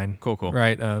 it's cool. fine. Cool.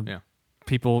 Right. Yeah.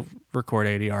 People record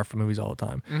ADR for movies all the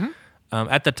time. Mm-hmm.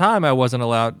 At the time, I wasn't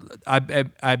allowed.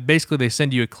 I basically, they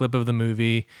send you a clip of the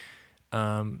movie.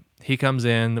 He comes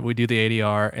in, we do the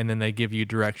ADR, and then they give you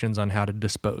directions on how to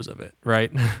dispose of it,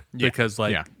 right? Because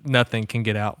nothing can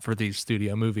get out for these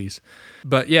studio movies.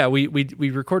 But yeah, we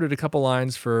recorded a couple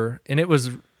lines and it was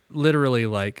literally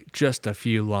like just a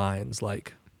few lines,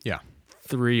 like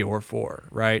 3 or 4,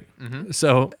 right? Mm-hmm.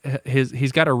 So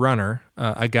he's got a runner,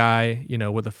 a guy,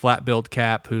 with a flat build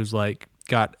cap who's like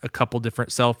got a couple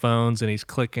different cell phones, and he's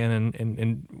clicking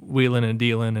and wheeling and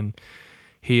dealing, and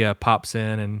he pops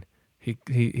in and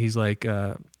he's like,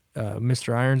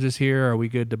 Mr. Irons is here. Are we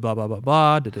good to blah, blah, blah,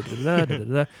 blah, da, da, da, da, da,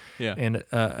 da. Yeah. And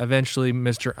eventually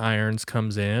Mr. Irons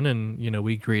comes in, and,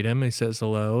 we greet him. He says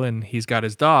hello, and he's got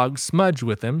his dog, Smudge,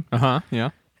 with him.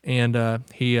 Yeah. And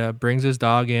he brings his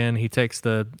dog in. He takes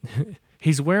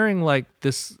he's wearing like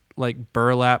this like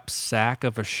burlap sack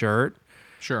of a shirt.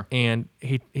 Sure. And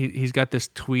he's got this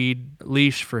tweed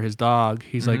leash for his dog.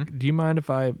 He's like, do you mind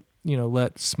if I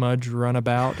let Smudge run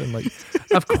about? And like,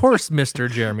 of course, Mr.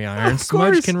 Jeremy Irons,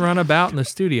 Smudge can run about in the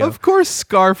studio. Of course,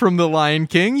 Scar from The Lion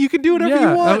King. You can do whatever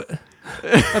you want.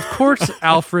 Of course,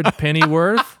 Alfred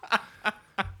Pennyworth.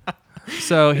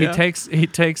 So he takes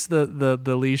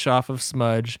the leash off of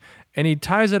Smudge, and he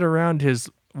ties it around his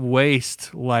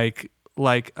waist like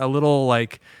a little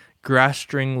like grass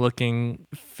string looking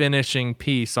finishing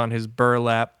piece on his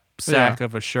burlap sack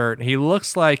of a shirt. He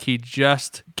looks like he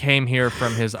just came here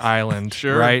from his island,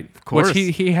 sure, right? Of course.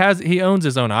 Which he owns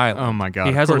his own island. Oh my God.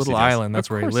 He has a little island. That's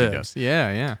where he lives.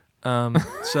 Yeah.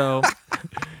 So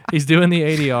he's doing the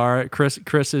ADR.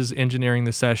 Chris is engineering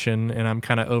the session, and I'm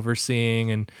kind of overseeing,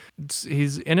 and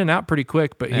he's in and out pretty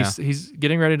quick, but he's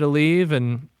getting ready to leave,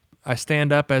 and I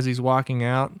stand up as he's walking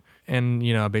out, and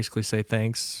I basically say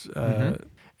thanks,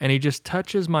 and he just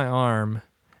touches my arm,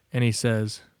 and he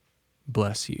says,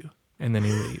 "Bless you," and then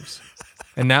he leaves.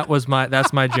 And that's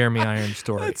my Jeremy Irons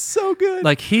story. That's so good.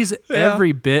 Like, he's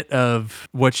every bit of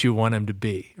what you want him to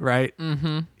be, right?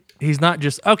 Mm-hmm. He's not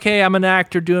just, okay, I'm an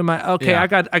actor doing I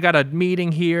got a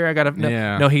meeting here.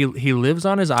 No, he lives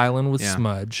on his island with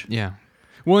Smudge. Yeah.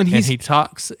 Well, and he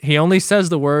talks, he only says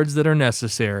the words that are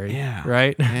necessary. Yeah.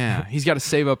 Right? Yeah. He's got to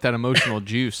save up that emotional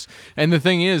juice. And the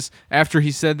thing is, after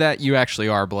he said that, you actually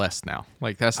are blessed now.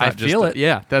 Like, that's not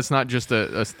that's not just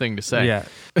a thing to say. Yeah.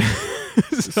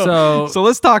 So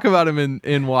let's talk about him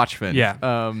in Watchmen.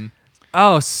 Yeah.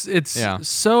 It's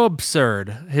so absurd.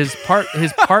 His part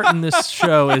in this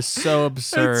show is so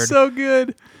absurd. It's so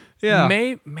good. Yeah.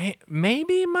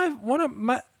 Maybe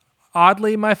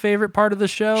my favorite part of the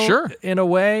show. Sure. In a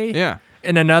way. Yeah.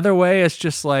 In another way, it's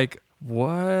just like,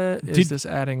 what is this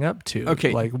adding up to?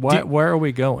 Okay. Like, where are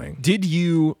we going?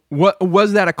 What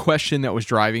was that a question that was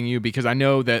driving you? Because I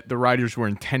know that the writers were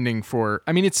intending for,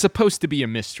 it's supposed to be a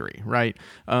mystery, right?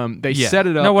 They set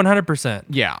it up. No, 100%.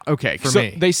 Yeah. Okay. For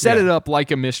me. They set it up like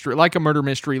a mystery, like a murder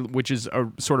mystery, which is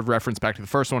a sort of reference back to the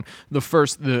first one.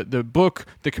 The book,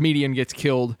 the comedian gets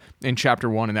killed in chapter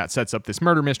 1, and that sets up this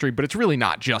murder mystery, but it's really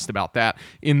not just about that.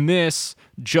 In this,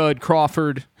 Judd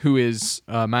Crawford, who is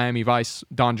Miami Vice,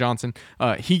 Don Johnson,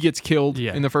 he gets killed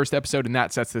in the first episode, and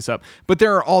that sets this up. But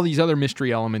there are all these other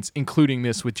mystery elements, including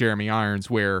this with Jeremy Irons,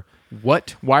 where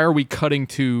why are we cutting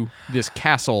to this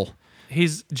castle?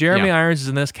 Jeremy Irons is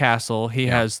in this castle. He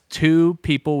has 2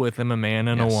 people with him, a man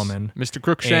and a woman. Mr.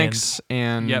 Crookshanks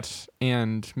and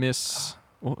Miss...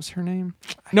 What was her name?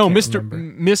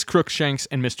 Miss Crookshanks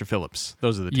and Mr. Phillips.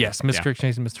 Those are the 2. Yes, Miss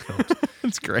Crookshanks and Mr. Phillips.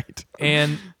 That's great.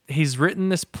 And he's written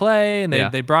this play, and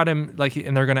they brought him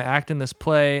and they're going to act in this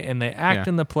play, and they act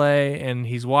in the play, and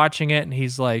he's watching it, and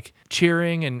he's like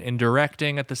cheering and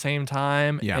directing at the same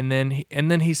time. Yeah. And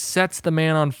then he sets the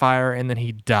man on fire, and then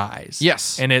he dies.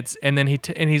 Yes. And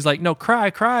he's like, no,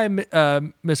 cry,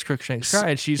 Miss Crookshanks, cry,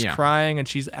 and she's crying and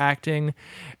she's acting.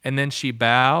 And then she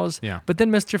bows. Yeah. But then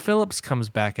Mr. Phillips comes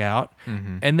back out.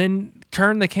 Mm-hmm. And then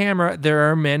turn the camera. There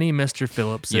are many Mr.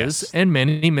 Phillipses and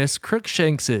many Miss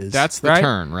Crookshankses. That's the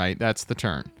turn, right? That's the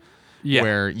turn. Yeah.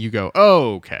 Where you go,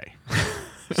 oh, okay.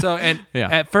 So,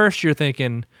 at first you're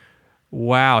thinking,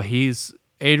 wow,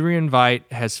 Adrian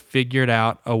Veidt has figured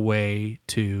out a way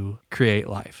to create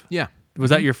life. Yeah.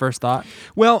 Was that your first thought?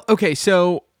 Well, okay,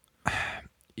 so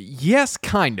Yes,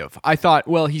 kind of. I thought,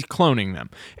 well, he's cloning them.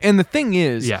 And the thing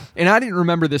is, Yeah. and I didn't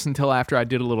remember this until after I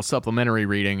did a little supplementary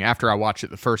reading after I watched it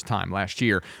the first time last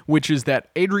year, which is that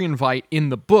Adrian Veidt in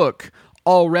the book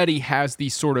already has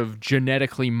these sort of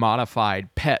genetically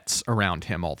modified pets around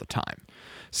him all the time.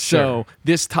 So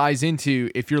this ties into,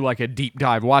 if you're like a deep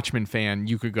dive Watchmen fan,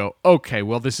 you could go, okay,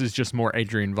 well, this is just more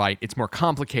Adrian Veidt. It's more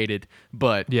complicated,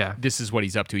 but this is what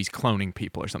he's up to. He's cloning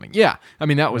people or something. Yeah, I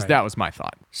mean that was my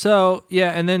thought. So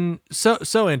yeah, and then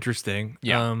so interesting.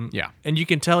 Yeah, and you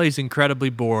can tell he's incredibly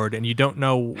bored, and you don't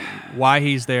know why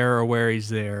he's there or where he's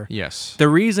there. Yes, the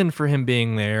reason for him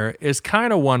being there is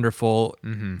kind of wonderful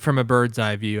from a bird's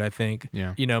eye view. I think.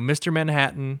 Yeah, Mr.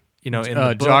 Manhattan. In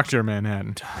the book, Dr.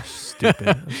 Manhattan.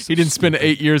 Stupid. He didn't spend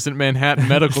 8 years at Manhattan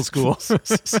Medical School.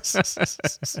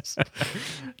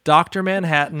 Dr.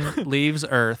 Manhattan leaves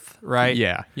Earth, right?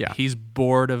 Yeah. He's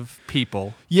bored of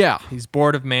people. Yeah. He's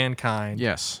bored of mankind.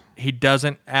 Yes. He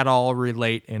doesn't at all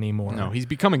relate anymore. No, he's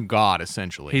becoming God,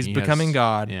 essentially. He's becoming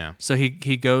God. Yeah. So he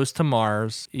goes to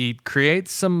Mars. He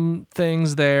creates some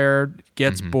things there,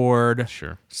 gets bored,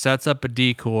 sets up a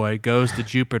decoy, goes to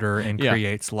Jupiter, and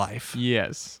creates life.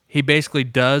 Yes. He basically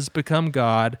does become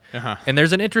God. Uh-huh. And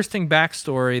there's an interesting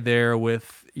backstory there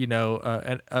with,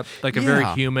 a very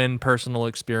human, personal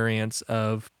experience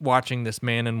of watching this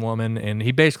man and woman. And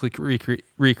he basically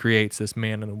recreates this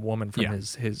man and a woman from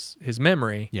his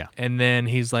memory. Yeah. And then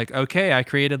he's like, okay, I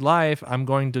created life. I'm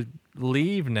going to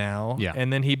leave now. Yeah.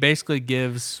 And then he basically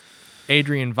gives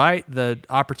Adrian Veidt the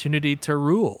opportunity to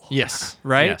rule. Yes.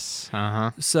 Right? Yes.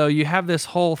 Uh-huh. So you have this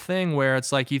whole thing where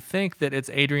it's like you think that it's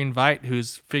Adrian Veidt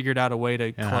who's figured out a way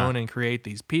to clone and create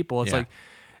these people. It's like,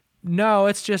 no,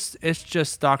 it's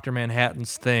just Dr.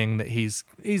 Manhattan's thing that he's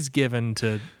given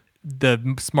to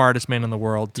the smartest man in the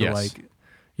world to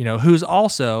who's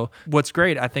also, what's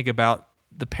great I think about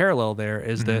the parallel there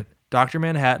is that Dr.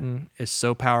 Manhattan is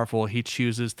so powerful he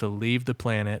chooses to leave the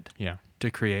planet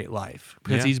to create life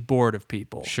because he's bored of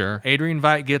people. Sure. Adrian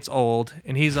Veidt gets old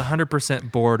and he's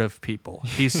 100% bored of people.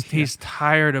 He's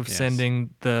tired of sending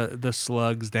the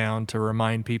slugs down to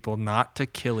remind people not to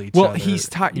kill each other. Well, he's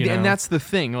tired, and that's the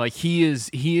thing. Like he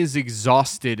is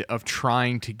exhausted of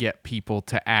trying to get people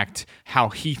to act how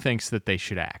he thinks that they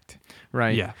should act.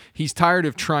 Right? Yeah. He's tired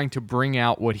of trying to bring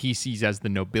out what he sees as the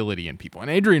nobility in people. And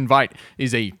Adrian Veidt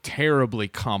is a terribly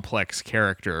complex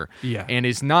character and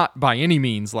is not by any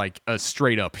means like a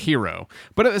straight up hero.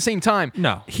 But at the same time,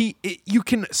 you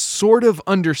can sort of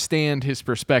understand his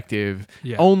perspective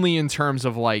only in terms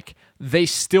of like they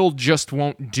still just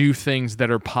won't do things that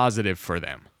are positive for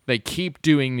them. They keep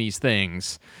doing these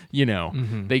things,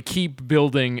 they keep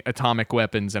building atomic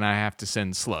weapons and I have to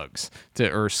send slugs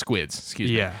or squids,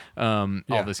 excuse me.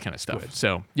 All this kind of stuff. Squid.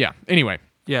 So, anyway.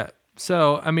 Yeah.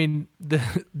 So, I mean,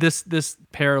 this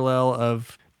parallel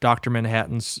of Dr.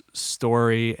 Manhattan's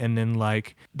story and then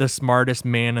like the smartest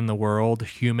man in the world,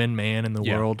 human man in the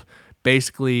world,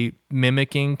 basically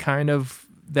mimicking kind of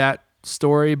that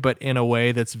story, but in a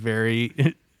way that's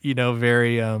very,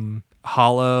 very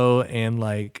hollow and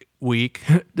like weak.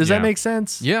 Does that make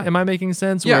sense? Yeah. Am I making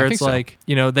sense? Yeah, Where I think it's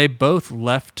like, they both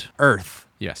left Earth.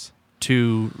 Yes.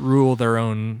 To rule their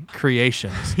own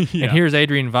creations. And here's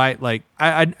Adrian Veidt. Like,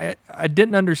 I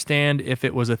didn't understand if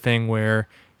it was a thing where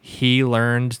he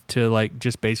learned to like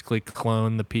just basically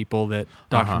clone the people that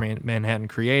Dr. Manhattan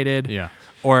created. Yeah.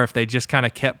 Or if they just kind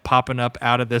of kept popping up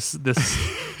out of this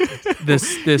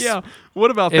Yeah. What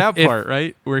about that part,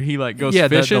 right? Where he like goes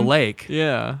fishing? The lake.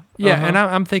 Yeah. Yeah, and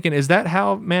I'm thinking, is that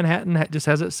how Manhattan just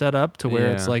has it set up to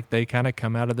where it's like they kind of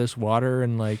come out of this water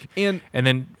and like, and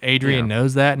then Adrian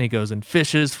knows that and he goes and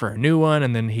fishes for a new one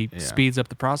and then he speeds up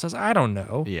the process. I don't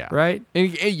know. Yeah. Right?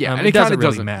 And it doesn't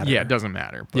really matter. Yeah, it doesn't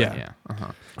matter.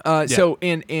 But So,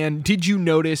 and did you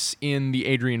notice in the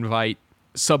Adrian Veidt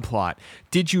subplot,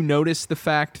 did you notice the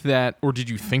fact that, or did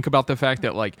you think about the fact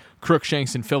that like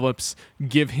Crookshanks and Phillips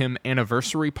give him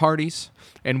anniversary parties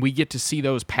and we get to see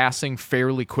those passing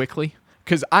fairly quickly?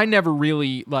 Because I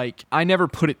never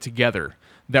put it together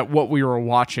that what we were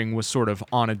watching was sort of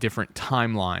on a different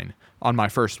timeline on my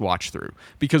first watch through,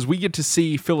 because we get to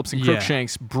see Phillips and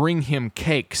Crookshanks bring him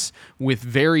cakes with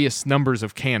various numbers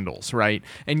of candles, right?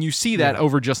 And you see that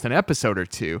over just an episode or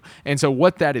two. And so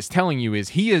what that is telling you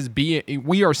is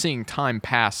we are seeing time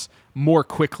pass more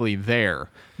quickly there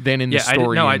than in the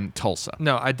story in Tulsa.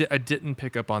 No, I didn't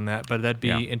pick up on that, but that'd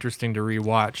be interesting to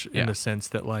rewatch in the sense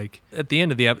that like at the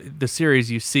end of the series,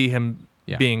 you see him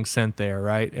being sent there,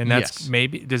 right? And that's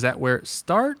is that where it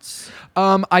starts?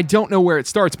 I don't know where it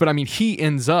starts, but I mean, he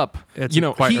ends up,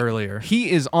 quite earlier.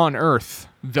 He is on Earth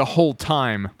the whole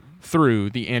time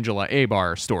through the Angela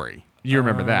Abar story. You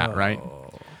remember that, right?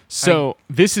 So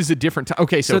this is a different time.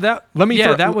 Okay, so that let me.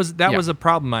 that was a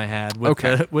problem I had with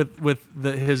Okay.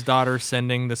 his daughter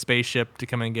sending the spaceship to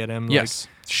come and get him. Yes,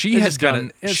 Like, she has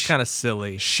done. It's kind of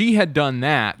silly. She had done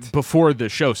that before the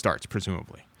show starts,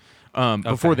 presumably.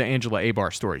 Before the Angela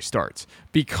Abar story starts,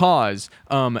 because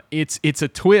it's a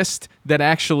twist that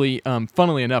actually,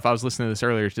 funnily enough, I was listening to this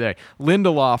earlier today.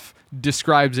 Lindelof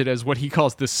describes it as what he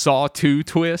calls the Saw 2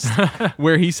 twist,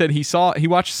 where he said he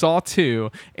watched Saw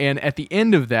 2, and at the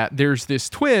end of that, there's this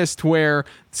twist where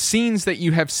scenes that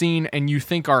you have seen and you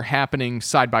think are happening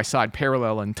side by side,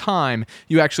 parallel in time,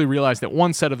 you actually realize that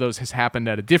one set of those has happened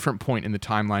at a different point in the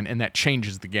timeline, and that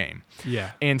changes the game.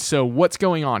 Yeah. And so what's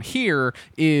going on here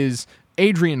is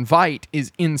Adrian Veidt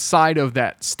is inside of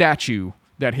that statue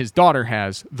that his daughter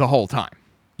has the whole time,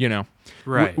 you know?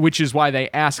 Right. Which is why they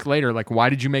ask later, like, why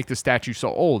did you make the statue so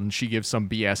old? And she gives some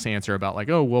BS answer about, like,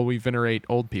 oh, well, we venerate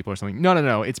old people or something.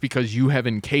 No. It's because you have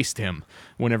encased him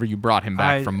whenever you brought him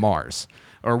back from Mars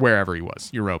or wherever he was,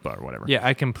 Europa or whatever.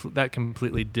 Yeah, that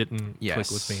completely didn't click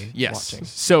with me watching.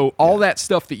 So all that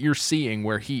stuff that you're seeing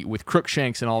where with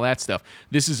Crookshanks and all that stuff,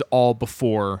 this is all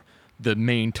before the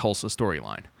main Tulsa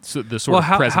storyline. So the sort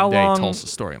of present-day Tulsa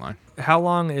storyline. How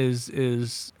long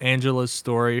is Angela's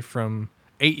story from?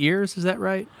 8 years, is that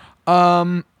right?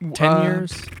 10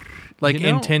 years? Like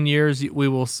in 10 years, we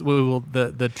will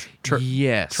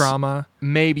yes, trauma.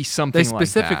 Maybe something. They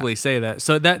specifically say that,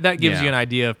 so that gives you an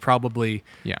idea of probably.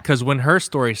 Yeah. Because when her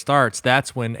story starts,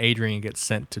 that's when Adrian gets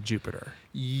sent to Jupiter.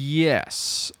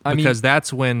 Yes, because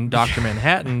that's when Dr.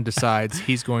 Manhattan decides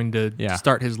he's going to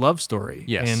start his love story.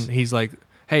 Yes, and he's like,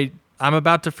 "Hey, I'm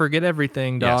about to forget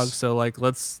everything, dog. Yes. So like,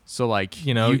 let's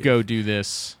you go do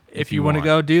this." If you want to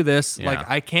go do this, like,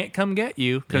 I can't come get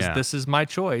you because this is my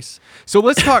choice. So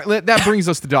let's talk. That brings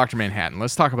us to Dr. Manhattan.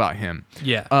 Let's talk about him.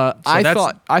 Yeah. I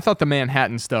thought the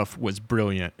Manhattan stuff was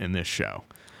brilliant in this show.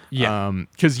 Yeah.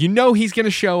 Because he's going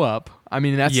to show up. I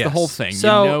mean, that's the whole thing.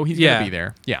 So, he's going to be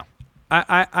there. Yeah.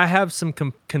 I have some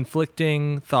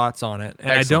conflicting thoughts on it,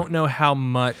 and Excellent.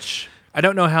 I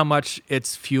don't know how much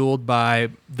it's fueled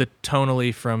by the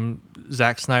tonally from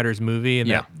Zack Snyder's movie,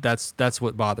 and that's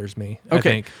what bothers me. Okay, I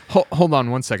think. Hold on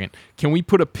 1 second. Can we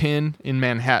put a pin in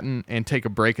Manhattan and take a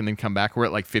break and then come back? We're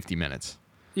at like 50 minutes.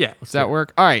 Yeah. Does that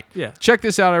work? All right. Yeah. Check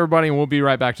this out, everybody, and we'll be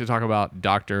right back to talk about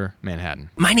Dr. Manhattan.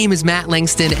 My name is Matt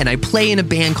Langston, and I play in a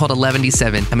band called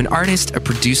 11D7. I'm an artist, a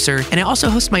producer, and I also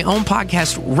host my own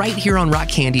podcast right here on Rock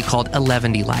Candy called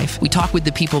 11D Life. We talk with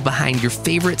the people behind your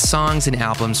favorite songs and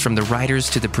albums, from the writers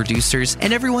to the producers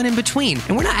and everyone in between.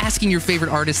 And we're not asking your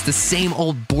favorite artists the same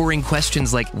old boring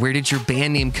questions like, where did your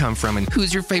band name come from and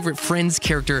who's your favorite Friends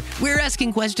character? We're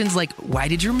asking questions like, why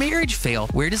did your marriage fail?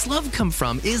 Where does love come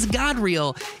from? Is God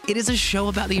real? It is a show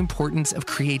about the importance of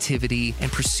creativity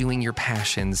and pursuing your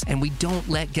passions, and we don't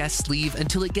let guests leave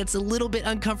until it gets a little bit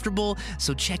uncomfortable,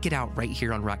 so check it out right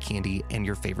here on Rock Candy and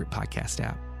your favorite podcast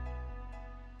app.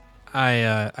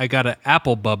 I got an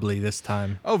apple bubbly this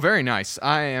time. Oh, very nice.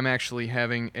 I am actually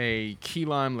having a key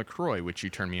lime LaCroix, which you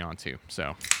turned me on to.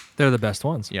 So they're the best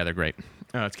ones. Yeah, they're great.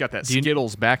 It's got that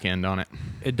Skittles back end on it.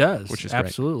 It does. Which is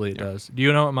absolutely great. It does. Do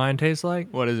you know what mine tastes like?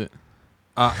 What is it?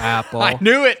 Apple. I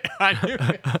knew it. I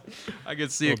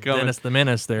could see it coming. Dennis the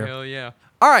Menace there. Hell yeah.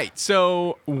 All right,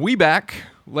 so we back.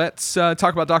 Let's talk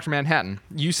about Dr. Manhattan.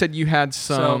 You said you had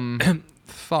some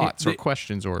thoughts or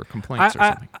questions or complaints or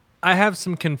something. I have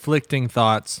some conflicting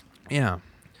thoughts. Yeah.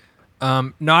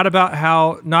 Not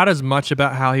as much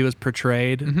about how he was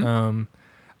portrayed. Mm-hmm.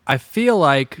 I feel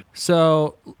like,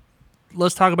 so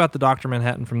let's talk about the Dr.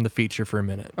 Manhattan from the feature for a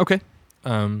minute. Okay.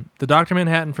 The Dr.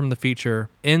 Manhattan from the feature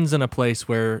ends in a place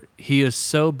where he is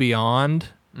so beyond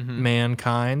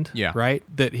mankind, right?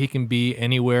 That he can be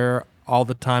anywhere all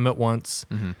the time at once.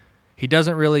 Mm-hmm. He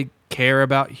doesn't really care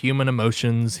about human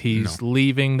emotions. He's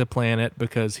leaving the planet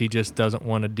because he just doesn't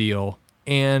want to deal.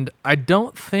 And I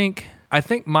think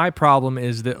my problem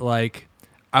is that, like,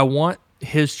 I want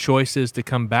his choices to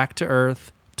come back to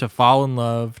Earth, to fall in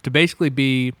love, to basically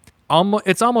be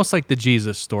it's almost like the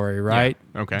Jesus story, right?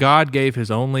 Yeah. Okay. God gave his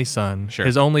only son,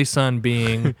 his only son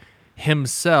being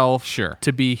himself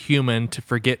to be human, to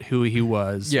forget who he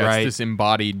was, right? It's this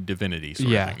embodied divinity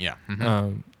sort of thing. Yeah.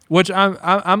 Mm-hmm. Which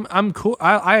I'm cool.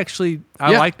 I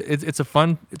like it. It's a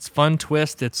fun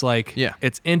twist. It's like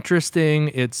it's interesting.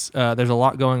 It's there's a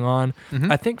lot going on.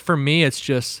 Mm-hmm. I think for me it's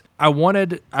just I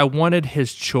wanted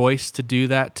his choice to do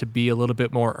that to be a little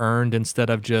bit more earned instead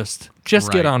of just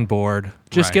get on board.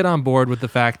 Get on board with the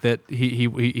fact that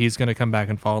he's going to come back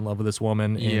and fall in love with this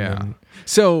woman and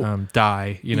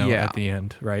die, at the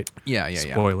end, right? Yeah.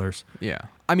 Spoilers. Yeah.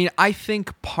 I mean, I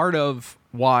think part of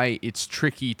why it's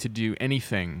tricky to do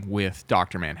anything with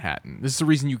Dr. Manhattan, this is the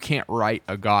reason you can't write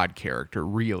a God character,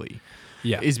 really,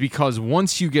 is because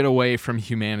once you get away from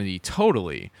humanity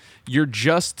totally, you're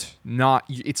just not,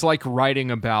 it's like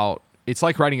writing about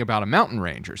a mountain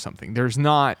range or something. There's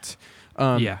not,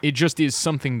 it just is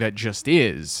something that just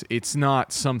is. It's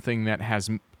not something that has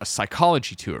a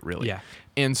psychology to it, really. Yeah.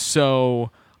 And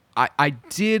so I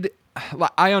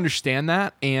understand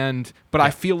that, but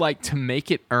I feel like to make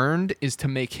it earned is to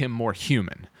make him more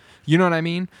human. You know what I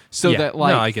mean? So that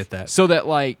like, no, I get that. So that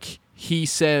like he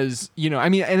says, I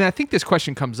mean, and I think this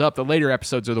question comes up. The later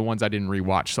episodes are the ones I didn't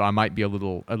rewatch, so I might be a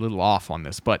little off on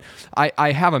this. But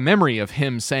I have a memory of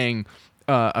him saying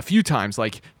a few times,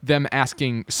 like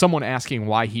someone asking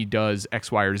why he does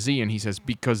X, Y, or Z, and he says,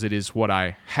 because it is what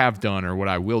I have done or what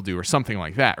I will do or something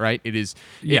like that, right? It is,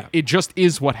 it just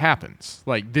is what happens.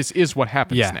 Like, this is what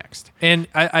happens next. And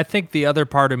I think the other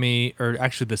part of me, or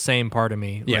actually the same part of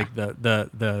me, like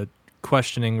the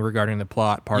questioning regarding the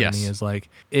plot part of me is like,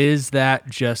 is that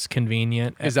just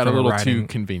convenient? Is that a little too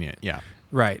convenient? Yeah.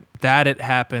 Right. That it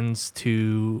happens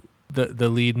to the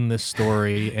lead in this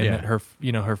story, and that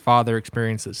her father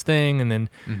experienced this thing, and then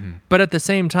but at the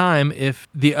same time, if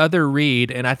the other read,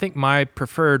 and I think my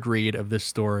preferred read of this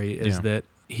story is that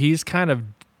he's kind of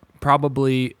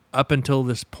probably up until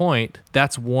this point,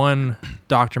 that's one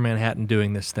Dr. Manhattan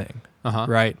doing this thing,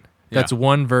 right? That's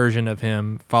one version of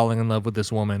him falling in love with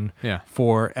this woman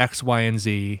for X, Y, and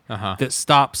Z that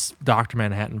stops Dr.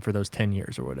 Manhattan for those 10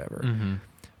 years or whatever.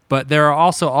 But there are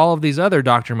also all of these other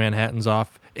Dr. Manhattans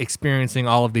off experiencing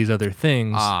all of these other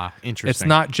things. Interesting. It's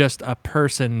not just a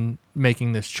person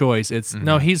making this choice. It's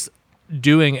no, he's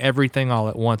doing everything all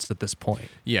at once at this point.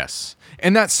 Yes.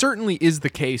 And that certainly is the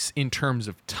case in terms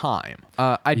of time.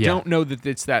 I don't know that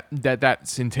it's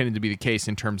that's intended to be the case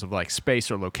in terms of like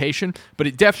space or location, but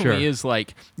it definitely is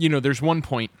like, there's one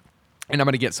point, and I'm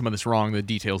going to get some of this wrong, the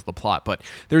details of the plot, but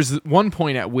there's one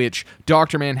point at which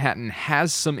Dr. Manhattan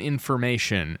has some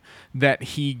information that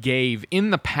he gave in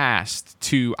the past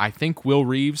to, I think, Will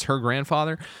Reeves, her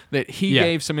grandfather, that he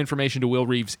gave some information to Will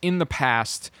Reeves in the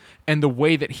past, and the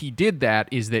way that he did that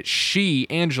is that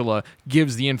Angela,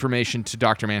 gives the information to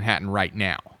Dr. Manhattan right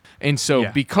now. And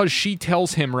so because she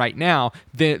tells him right now,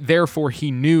 therefore he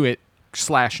knew it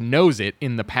 / knows it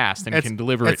in the past and can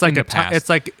deliver it in the past. It's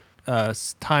like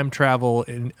time travel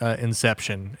in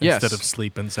Inception instead of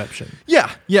sleep Inception. Yeah,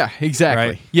 exactly.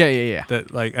 Right? Yeah.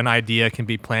 That like an idea can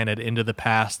be planted into the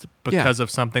past because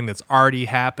of something that's already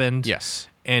happened. Yes.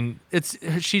 And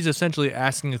she's essentially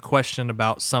asking a question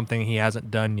about something he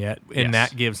hasn't done yet, and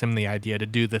that gives him the idea to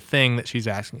do the thing that she's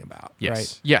asking about. Yes.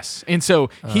 Right? Yes. And so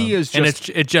he is just,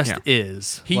 and it just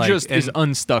is. He is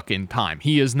unstuck in time.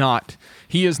 He is not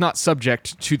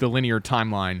subject to the linear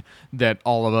timeline that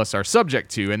all of us are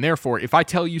subject to, and therefore, if I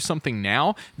tell you something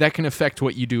now, that can affect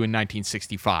what you do in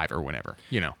 1965 or whenever,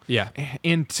 Yeah.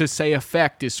 And to say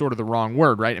affect is sort of the wrong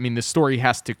word, right? I mean, the story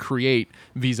has to create,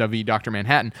 vis-a-vis Dr.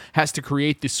 Manhattan, has to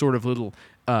create this sort of little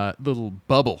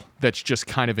bubble that's just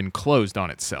kind of enclosed on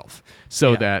itself,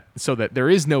 so that there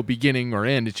is no beginning or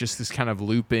end. It's just this kind of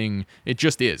looping. It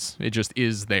just is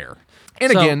there.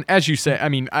 And again, as you say, I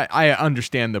mean, I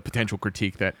understand the potential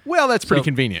critique that, well, that's pretty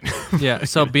convenient. Yeah.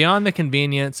 So beyond the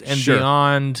convenience and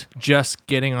beyond just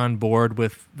getting on board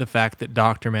with the fact that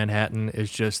Dr. Manhattan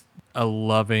is just a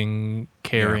loving,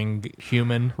 caring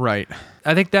human. Right.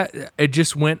 I think that it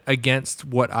just went against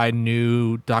what I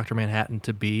knew Dr. Manhattan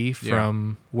to be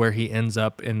from where he ends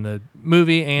up in the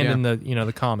movie and in the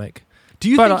the comic. Do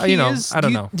you think he is? I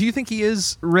don't know. Do you think he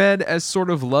is read as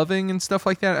sort of loving and stuff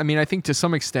like that? I mean, I think to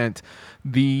some extent,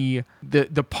 the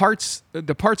parts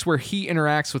where he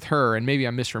interacts with her, and maybe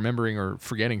I'm misremembering or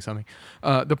forgetting something.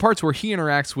 The parts where he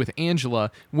interacts with Angela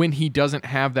when he doesn't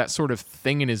have that sort of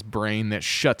thing in his brain that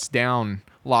shuts down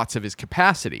lots of his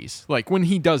capacities. Like when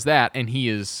he does that, and he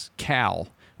is Cal,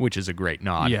 which is a great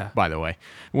nod, by the way.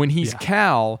 When he's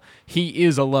Cal, he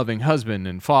is a loving husband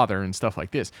and father and stuff like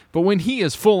this. But when he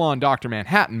is full-on Dr.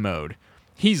 Manhattan mode,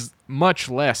 he's much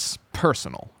less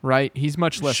personal, right? He's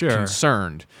much less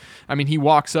concerned. I mean, he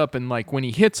walks up and, like, when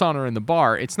he hits on her in the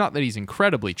bar, it's not that he's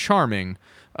incredibly charming.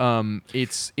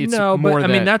 It's no, more but,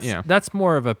 that... I mean, that's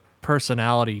more of a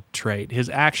personality trait. His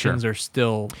actions are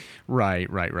still... Right.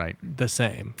 The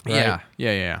same. Right?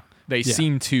 Yeah. They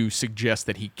seem to suggest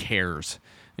that he cares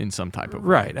in some type of way.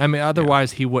 Right. I mean,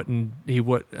 otherwise he would.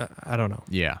 I don't know.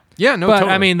 Yeah. No. But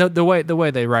totally. I mean, the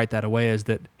way they write that away is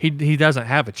that he doesn't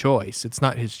have a choice. It's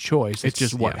not his choice. It's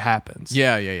just what happens.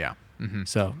 Yeah. Mm-hmm.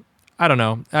 So, I don't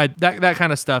know. That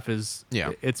kind of stuff is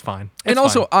it's fine. And It's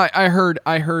also, fine. I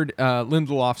heard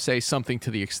Lindelof say something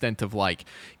to the extent of like,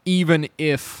 even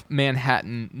if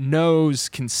Manhattan knows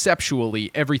conceptually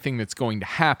everything that's going to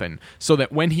happen, so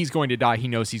that when he's going to die, he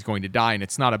knows he's going to die, and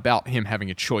it's not about him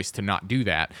having a choice to not do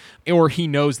that, or he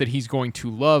knows that he's going to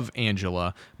love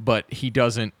Angela, but he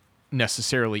doesn't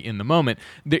necessarily in the moment.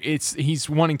 He's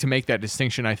wanting to make that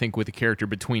distinction, I think, with the character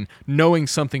between knowing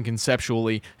something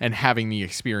conceptually and having the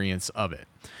experience of it.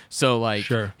 So like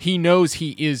he knows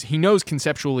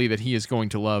conceptually that he is going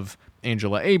to love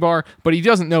Angela Abar, but he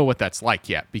doesn't know what that's like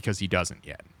yet because he doesn't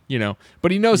yet, you know.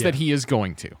 But he knows that he is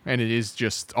going to, and it is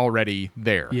just already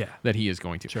there that he is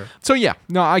going to. Sure. So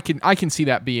I can see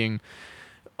that being,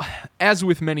 as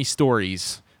with many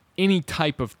stories, any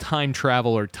type of time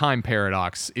travel or time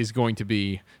paradox is going to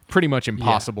be pretty much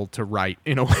impossible to write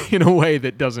in a way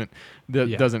that doesn't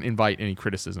invite any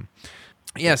criticism.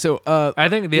 Yeah, so I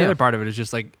think the other part of it is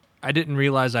just like I didn't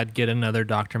realize I'd get another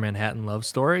Dr. Manhattan love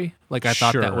story. Like I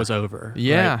thought that was over.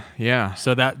 Yeah, right? yeah.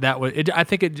 So that was it. I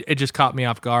think it just caught me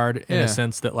off guard in a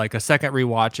sense that like a second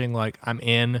rewatching, like I'm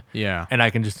in. Yeah. And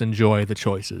I can just enjoy the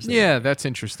choices. Yeah, that's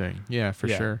interesting. Yeah, for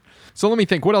sure. So let me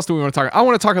think. What else do we want to talk about? I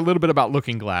want to talk a little bit about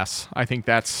Looking Glass. I think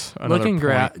that's another Looking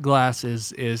point. Glass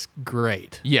is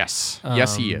great. Yes.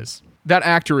 Yes, he is. That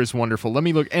actor is wonderful. Let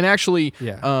me look. And actually,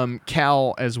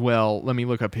 Cal as well. Let me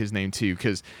look up his name too,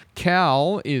 because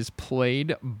Cal is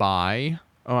played by,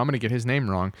 I'm going to get his name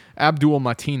wrong. Abdul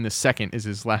Mateen II is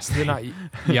his last name. Is it not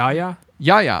Yahya?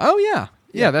 Yahya. Oh, yeah.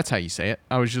 Yeah, that's how you say it.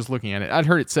 I was just looking at it. I'd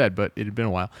heard it said, but it had been a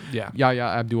while. Yeah. Yahya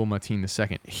Abdul Mateen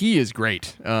II. He is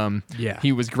great.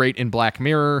 He was great in Black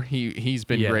Mirror. He's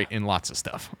been great in lots of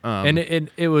stuff. And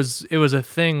it was a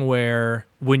thing where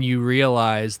when you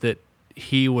realize that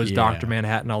he was Dr.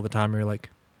 Manhattan all the time, you're like,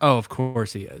 oh, of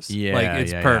course he is. Yeah, like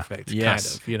it's perfect.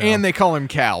 Yes. Kind of. You know? And they call him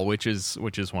Cal, which is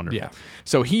wonderful. Yeah.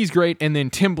 So he's great. And then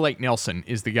Tim Blake Nelson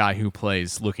is the guy who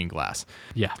plays Looking Glass.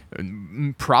 Yeah.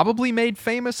 Probably made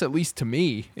famous, at least to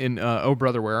me, in Oh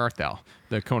Brother, Where Art Thou?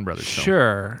 The Coen Brothers film.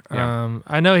 Sure. Yeah.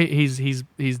 I know he's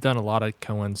done a lot of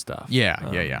Coen stuff.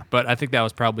 Yeah. But I think that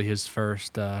was probably his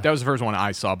first. That was the first one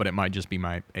I saw, but it might just be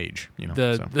my age, you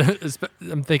know.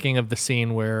 I'm thinking of the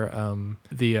scene where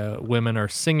the women are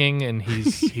singing and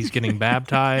he's getting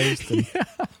baptized. And,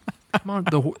 come on,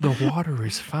 the water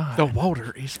is fine. The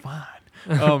water is fine.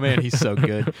 Oh man, he's so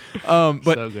good. But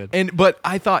so good. But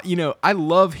I thought, I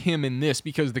love him in this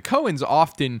because the Coens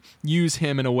often use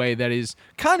him in a way that is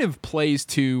kind of plays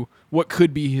to what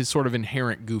could be his sort of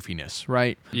inherent goofiness,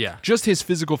 right? Yeah. Just his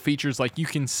physical features, like you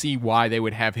can see why they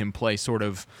would have him play sort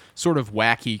of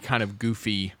wacky, kind of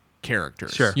goofy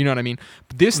characters. Sure. You know what I mean?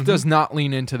 This does not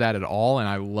lean into that at all, and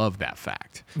I love that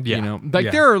fact. Yeah.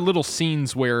 There are little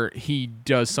scenes where he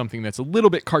does something that's a little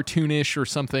bit cartoonish or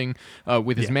something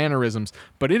with his mannerisms,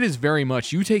 but it is very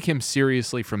much, you take him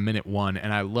seriously from minute one,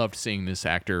 and I loved seeing this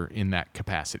actor in that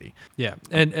capacity. Yeah.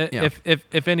 And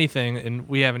if anything, and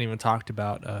we haven't even talked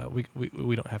about, we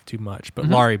don't have too much, but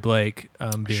Laurie Blake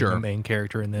being the main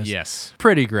character in this. Yes.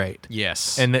 Pretty great.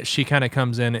 Yes. And that she kind of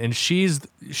comes in and she's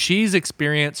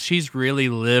experienced, she's really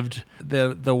lived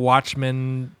the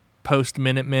Watchmen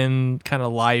post-Minutemen kind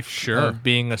of life of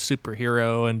being a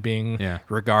superhero and being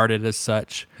regarded as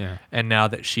such. Yeah. And now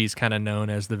that she's kind of known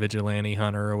as the vigilante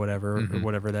hunter or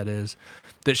whatever that is,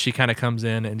 that she kind of comes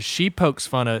in and she pokes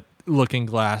fun at Looking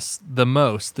Glass the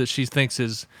most, that she thinks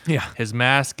his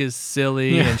mask is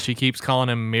silly and she keeps calling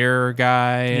him Mirror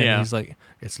Guy and he's like,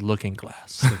 it's Looking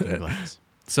Glass. Looking Glass.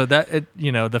 So that,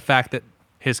 the fact that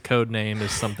his code name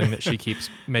is something that she keeps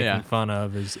making fun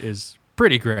of is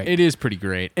pretty great. It is pretty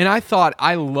great. And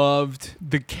I loved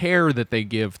the care that they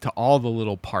give to all the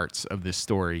little parts of this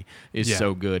story is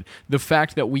so good. The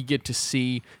fact that we get to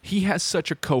see he has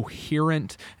such a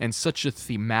coherent and such a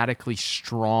thematically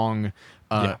strong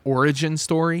origin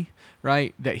story.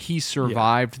 Right? That he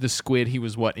survived the squid. He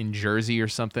was in Jersey or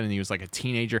something, and he was like a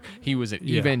teenager. He was an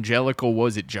evangelical,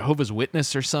 was it Jehovah's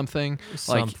Witness or something?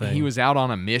 Like he was out on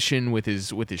a mission with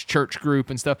his church group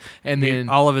and stuff. And then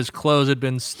all of his clothes had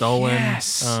been stolen.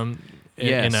 Yes.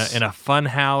 In a fun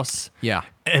house. Yeah.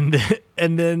 And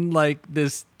then like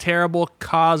this terrible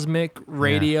cosmic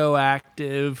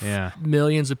radioactive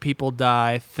millions of people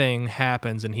die thing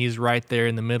happens and he's right there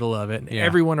in the middle of it and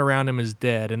everyone around him is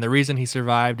dead and the reason he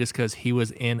survived is because he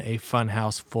was in a fun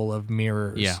house full of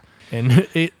mirrors. And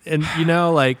the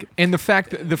fact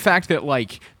that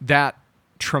like that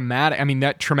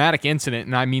traumatic incident,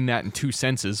 and I mean that in two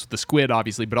senses, the squid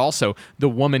obviously, but also the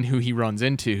woman who he runs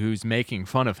into who's making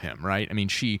fun of him, right? I mean,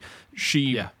 she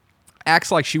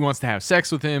acts like she wants to have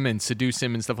sex with him and seduce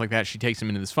him and stuff like that. She takes him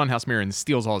into this funhouse mirror and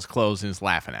steals all his clothes and is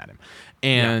laughing at him.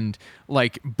 And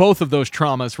like both of those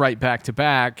traumas right back to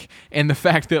back, and the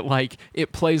fact that like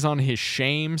it plays on his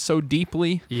shame so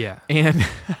deeply. Yeah. And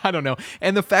I don't know.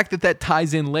 And the fact that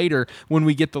ties in later when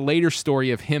we get the later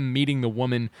story of him meeting the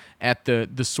woman at the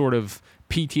sort of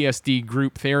PTSD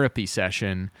group therapy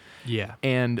session. Yeah.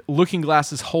 And Looking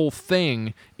Glass's whole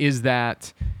thing is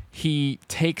that he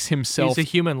takes himself... He's a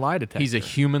human lie detector. He's a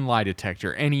human lie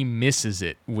detector, and he misses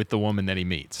it with the woman that he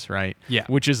meets, right? Yeah.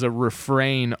 Which is a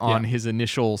refrain on his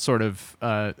initial sort of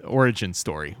origin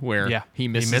story, where he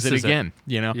misses it again,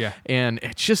 you know? Yeah. And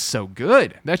it's just so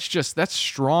good. That's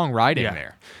strong writing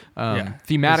there.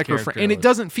 Thematic refrain. And it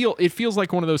doesn't feel... It feels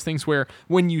like one of those things where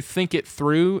when you think it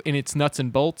through in its nuts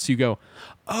and bolts, you go,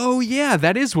 oh, yeah,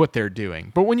 that is what they're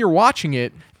doing. But when you're watching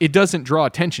it, it doesn't draw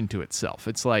attention to itself.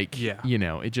 It's like, you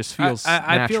know, it just feels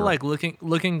I feel like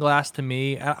Looking Glass to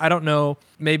me, I don't know,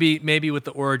 maybe with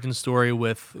the origin story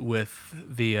with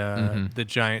the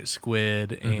giant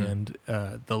squid and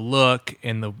the look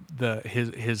and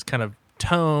his kind of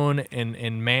tone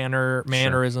and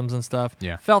mannerisms and stuff,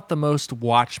 felt the most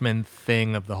Watchmen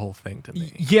thing of the whole thing to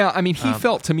me. Yeah, I mean, he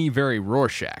felt to me very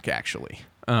Rorschach, actually.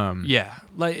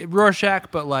 Like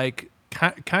Rorschach, but like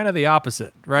kind of the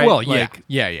opposite, right? Well, like,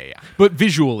 yeah. But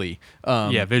visually,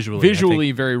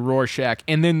 visually, very Rorschach.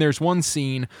 And then there's one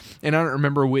scene, and I don't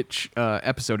remember which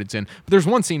episode it's in, but there's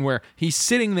one scene where he's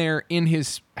sitting there in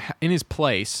his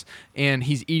place, and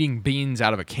he's eating beans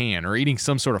out of a can or eating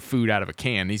some sort of food out of a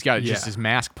can. He's got just his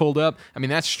mask pulled up. I mean,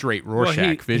 that's straight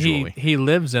Rorschach visually. He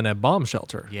lives in a bomb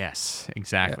shelter. Yes,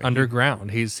 exactly.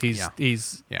 Underground. He's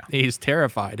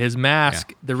terrified. His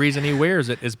mask, the reason he wears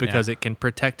it is because it can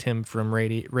protect him from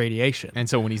radiation. And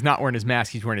so when he's not wearing his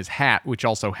mask, he's wearing his hat, which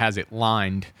also has it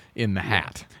lined in the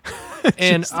hat.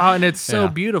 And it's so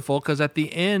beautiful because at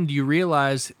the end you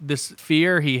realize this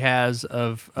fear he has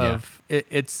of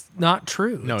it's not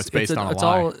true. No, it's based on a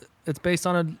lie. It's based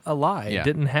on a lie. Yeah. It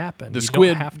didn't happen.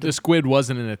 The squid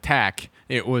wasn't an attack.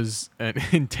 It was an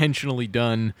intentionally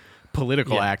done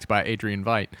political act by Adrian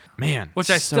Veidt. Man, which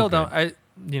I still good.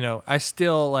 don't. I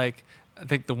still like. I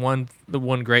think the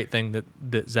one great thing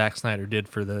that Zack Snyder did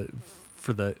for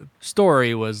the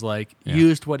story was like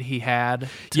used what he had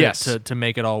to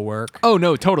make it all work. Oh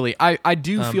no, totally. I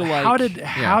do feel like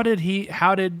how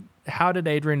did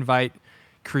Adrian Veidt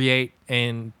create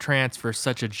and transfer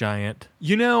such a giant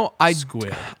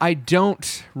squid? I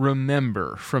don't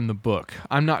remember from the book.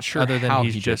 I'm not sure other than how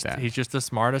he's he just did that. He's just the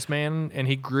smartest man and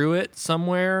he grew it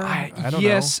somewhere. I don't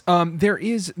know.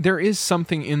 There is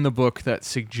something in the book that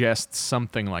suggests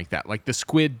something like that. Like the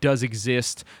squid does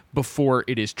exist before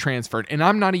it is transferred, and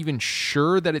I'm not even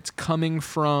sure that it's coming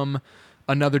from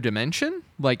another dimension.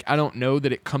 Like I don't know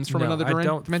that it comes from another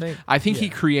dimension. I think he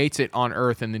creates it on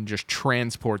Earth and then just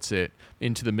transports it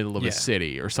into the middle of a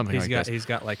city or something like that. He's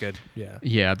got like a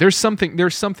Yeah, there's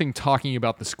something talking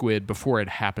about the squid before it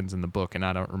happens in the book, and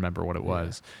I don't remember what it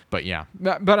was. But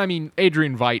but I mean,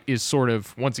 Adrian Veidt is sort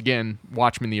of, once again,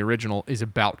 Watchmen the original is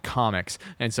about comics,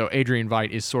 and so Adrian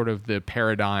Veidt is sort of the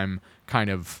paradigm kind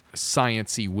of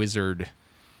science-y wizard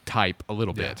type a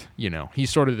little bit, you know. He's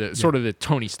sort of the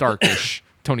Tony Starkish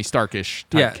type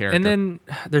character. And then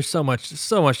there's so much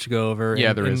to go over.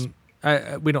 Yeah, there is.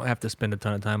 We don't have to spend a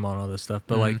ton of time on all this stuff,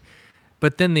 but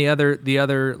but then the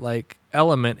other like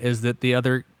element is that the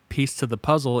other piece to the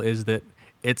puzzle is that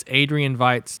it's Adrian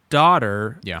Veidt's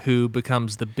daughter who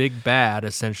becomes the big bad,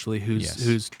 essentially,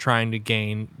 who's trying to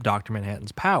gain Dr.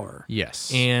 Manhattan's power.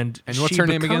 Yes. And what's her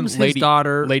name again?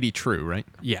 Lady True, right?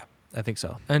 Yeah. I think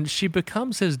so. And she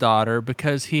becomes his daughter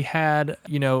because he had,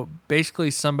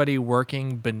 basically somebody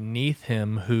working beneath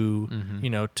him who,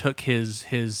 took his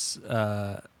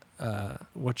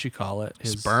what you call it?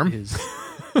 His sperm?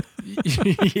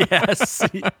 Yes.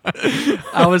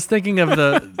 I was thinking of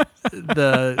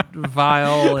the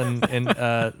vial and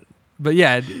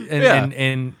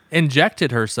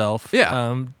injected herself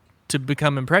to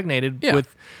become impregnated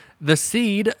with the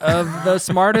seed of the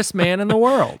smartest man in the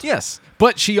world. Yes.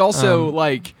 But she also,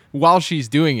 while she's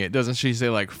doing it, doesn't she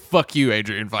say, fuck you,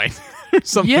 Adrian Veidt? Or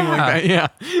something like that.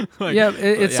 Yeah.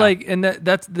 And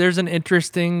there's an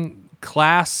interesting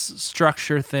class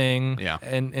structure thing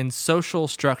and social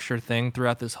structure thing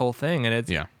throughout this whole thing.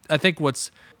 And I think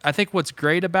what's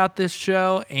great about this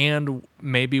show, and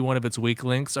maybe one of its weak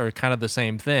links, are kind of the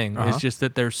same thing. It's just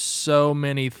that there's so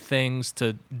many things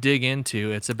to dig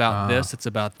into. It's about this, it's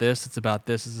about this, it's about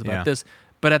this, it's about this.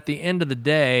 But at the end of the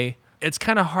day, it's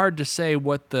kind of hard to say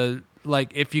what the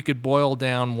like if you could boil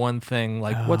down one thing,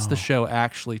 like what's the show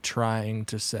actually trying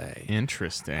to say?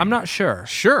 Interesting. I'm not sure.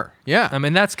 Sure. Yeah. I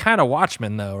mean, that's kind of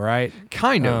Watchmen, though, right?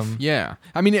 Kind of, yeah.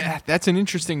 I mean, that's an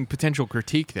interesting potential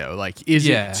critique, though. Like, is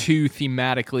it too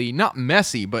thematically, not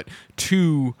messy, but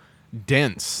too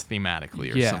dense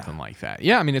thematically or something like that?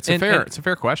 Yeah, I mean, it's a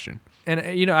fair question.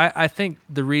 And, you know, I think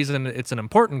the reason it's an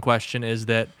important question is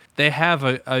that they have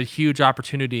a huge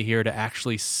opportunity here to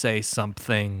actually say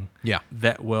something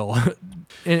that will...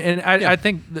 I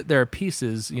think that there are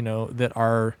pieces, you know,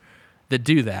 that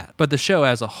do that. But the show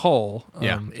as a whole,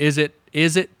 is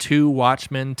it to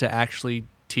Watchmen to actually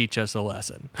teach us a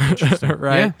lesson?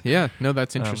 Right? Yeah. No,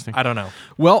 that's interesting. I don't know.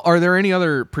 Well, are there any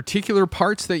other particular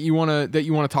parts that you want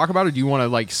to talk about, or do you want to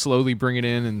like slowly bring it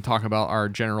in and talk about our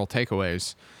general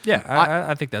takeaways? Yeah,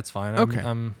 I think that's fine.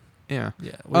 Okay. Yeah,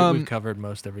 we've covered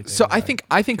most everything. So I think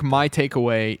my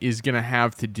takeaway is going to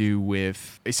have to do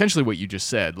with essentially what you just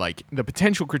said, like the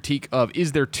potential critique of,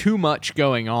 is there too much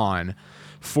going on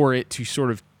for it to sort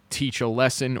of teach a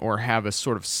lesson or have a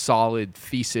sort of solid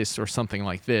thesis or something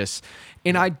like this?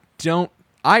 And I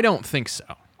don't think so.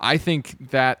 I think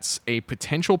that's a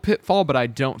potential pitfall, but I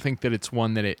don't think that it's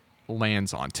one that it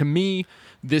lands on. To me,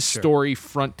 this story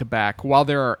front to back, while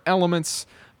there are elements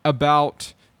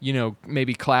about, you know,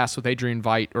 maybe class with Adrian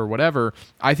Veidt or whatever,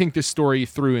 I think this story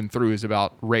through and through is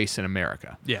about race in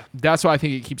America. Yeah. That's why I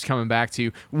think it keeps coming back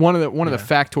to. One of the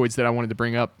factoids that I wanted to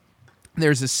bring up,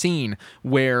 there's a scene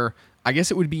where I guess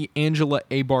it would be Angela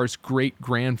Abar's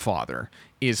great-grandfather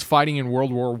is fighting in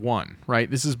World War I,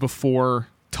 right? This is before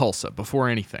Tulsa, before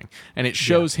anything. And it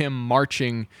shows him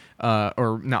marching,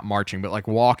 or not marching, but like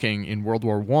walking in World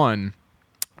War I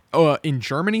in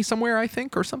Germany somewhere, I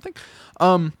think, or something.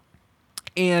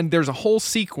 And there's a whole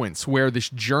sequence where this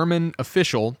German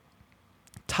official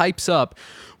types up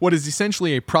what is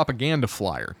essentially a propaganda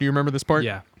flyer. Do you remember this part?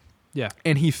 Yeah.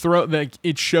 And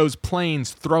it shows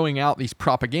planes throwing out these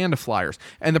propaganda flyers.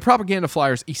 And the propaganda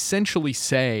flyers essentially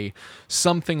say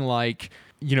something like,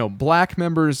 you know, black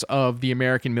members of the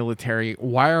American military,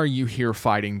 why are you here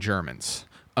fighting Germans?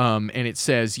 And it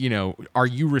says, you know, are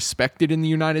you respected in the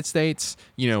United States?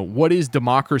 You know, what is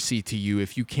democracy to you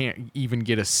if you can't even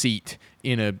get a seat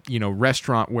in a, you know,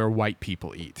 restaurant where white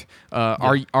people eat?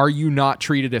 Are you not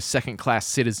treated as second-class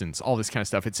citizens? All this kind of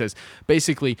stuff. It says,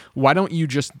 basically, why don't you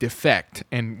just defect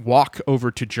and walk over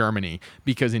to Germany?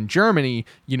 Because in Germany,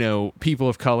 you know, people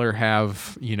of color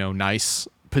have, you know, nice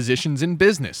positions in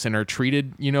business and are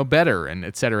treated, you know, better, and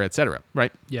et cetera,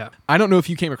 right? Yeah. I don't know if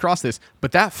you came across this,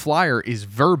 but that flyer is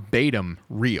verbatim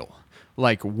real.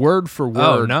 Like word for word.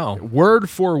 Oh, no. Word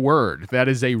for word. That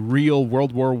is a real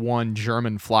World War I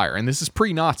German flyer. And this is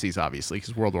pre-Nazis, obviously,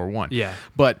 because World War I. Yeah.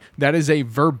 But that is a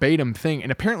verbatim thing.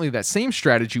 And apparently that same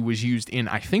strategy was used in,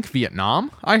 I think,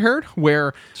 Vietnam, I heard,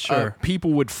 where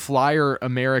people would flyer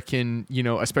American, you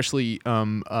know, especially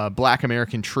black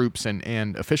American troops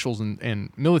and officials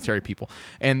and military people,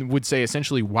 and would say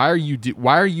essentially, why are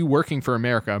you working for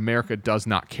America? America does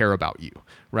not care about you,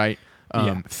 right?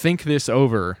 Think this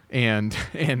over and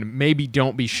maybe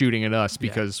don't be shooting at us,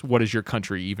 because what is your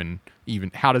country even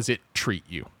how does it treat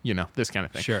you? You know, this kind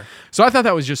of thing. Sure. So I thought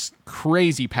that was just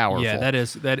crazy powerful.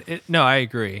 Yeah, no, I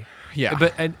agree. Yeah.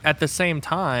 But at the same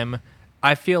time,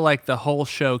 I feel like the whole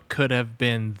show could have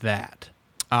been that.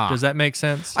 Does that make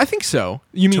sense? I think so.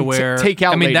 You mean where, take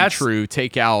out Lady that's True,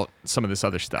 take out some of this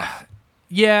other stuff.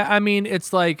 Yeah, I mean,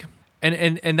 it's like,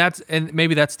 and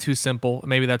maybe that's too simple.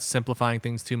 Maybe that's simplifying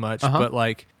things too much. But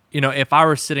like, you know, if I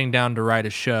were sitting down to write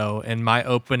a show and my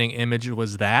opening image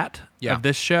was that of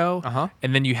this show,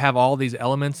 and then you have all these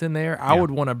elements in there, I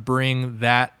would want to bring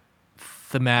that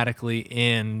thematically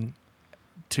in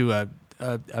to a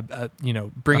you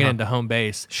know, bring it into home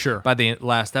base. Sure. By the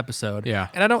last episode. Yeah.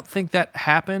 And I don't think that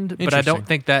happened, but I don't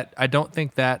think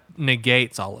that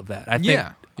negates all of that. I think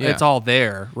it's all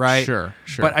there, right? Sure.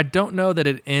 But I don't know that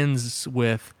it ends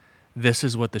with, this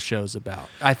is what the show's about.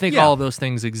 I think all of those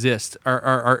things exist,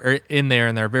 are in there,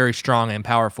 and they're very strong and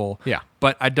powerful. Yeah.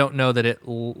 But I don't know that it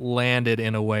landed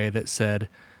in a way that said,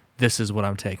 this is what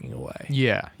I'm taking away.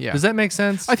 Yeah. Does that make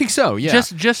sense? I think so, yeah.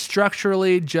 Just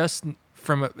structurally, just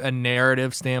from a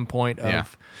narrative standpoint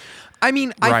of I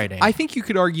mean, writing. I think you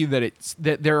could argue that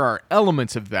there are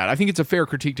elements of that. I think it's a fair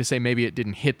critique to say maybe it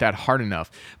didn't hit that hard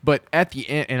enough. But at the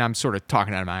end, and I'm sort of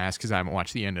talking out of my ass because I haven't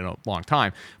watched the end in a long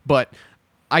time, but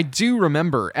I do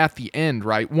remember at the end,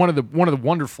 right? One of the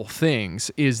wonderful things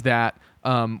is that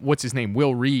what's his name,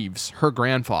 Will Reeves, her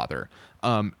grandfather,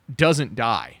 doesn't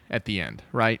die at the end,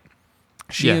 right?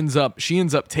 She ends up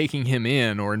taking him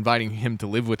in or inviting him to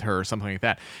live with her or something like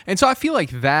that. And so I feel like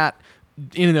that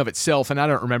in and of itself, and I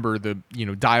don't remember the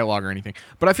dialogue or anything,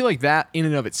 but I feel like that in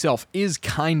and of itself is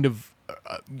kind of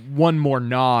one more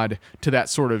nod to that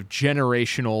sort of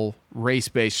generational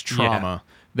race-based trauma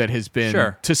that has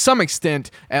been, to some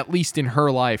extent, at least in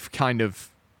her life, kind of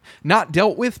not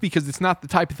dealt with, because it's not the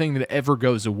type of thing that ever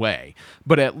goes away,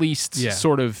 but at least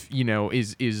sort of,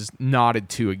 is nodded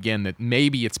to again, that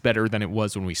maybe it's better than it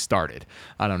was when we started.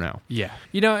 I don't know. Yeah.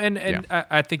 And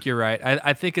I think you're right.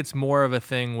 I think it's more of a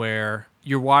thing where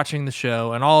you're watching the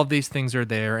show and all of these things are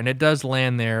there and it does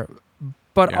land there,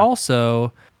 but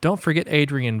also don't forget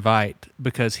Adrian Veidt,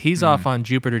 because he's off on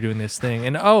Jupiter doing this thing.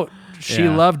 And she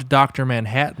loved Dr.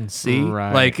 Manhattan, see?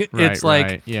 Right,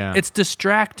 it's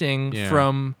distracting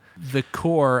from the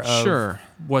core of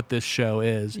what this show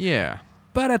is. Yeah.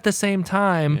 But at the same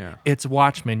time, it's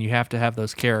Watchmen. You have to have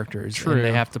those characters. True. And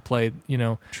they have to play,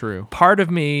 True. Part of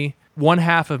me, one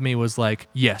half of me was like,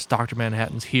 yes, Dr.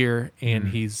 Manhattan's here, and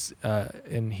he's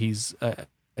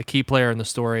a key player in the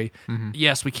story.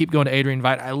 Yes, we keep going to Adrian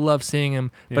Veidt. I love seeing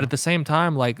him. But at the same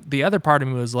time, like, the other part of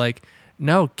me was like,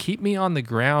 no, keep me on the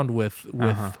ground with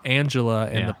Angela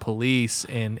and the police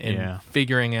and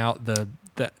figuring out the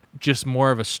just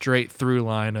more of a straight through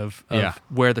line of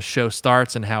where the show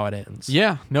starts and how it ends.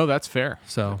 Yeah, no, that's fair.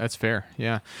 So that's fair.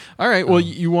 Yeah. All right. Well,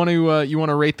 you want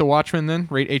to rate the Watchmen then?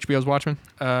 Rate HBO's Watchmen?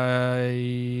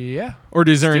 Yeah. Or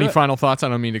is there any final thoughts? I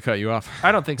don't mean to cut you off.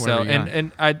 I don't think so.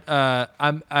 And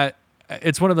I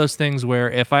it's one of those things where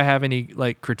if I have any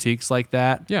like critiques like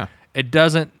that, it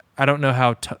doesn't. I don't know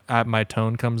how my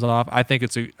tone comes off. I think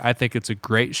it's a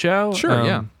great show.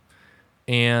 Sure.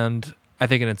 And I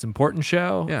think it's an important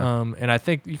show. Yeah. And I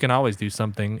think you can always do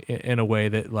something in a way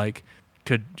that like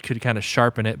could kind of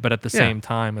sharpen it, but at the same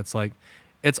time, it's like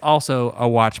it's also a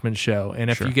Watchmen show. And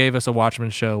if you gave us a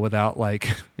Watchmen show without like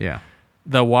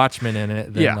the Watchmen in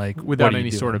it, then like without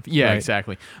any sort of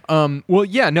exactly. And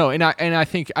I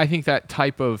think that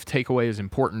type of takeaway is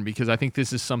important, because I think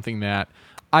this is something that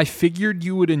I figured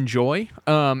you would enjoy,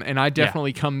 and I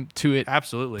definitely come to it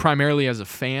primarily as a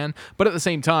fan. But at the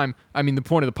same time, I mean, the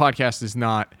point of the podcast is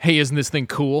not, hey, isn't this thing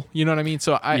cool? You know what I mean?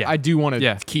 So I do want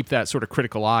to keep that sort of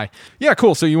critical eye. Yeah,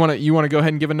 cool. So you want to go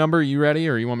ahead and give a number? Are you ready,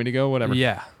 or you want me to go? Whatever.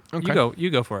 Yeah. Okay. You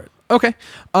go for it. Okay.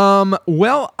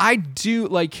 Well, I do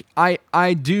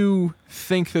I do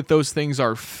think that those things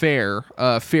are fair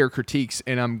critiques,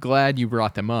 and I'm glad you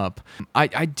brought them up.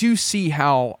 I do see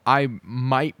how I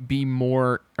might be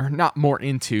more, or not more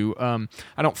into, I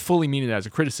don't fully mean it as a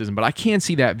criticism, but I can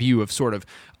see that view of sort of,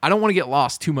 I don't want to get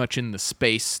lost too much in the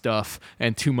space stuff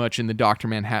and too much in the Dr.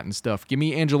 Manhattan stuff. Give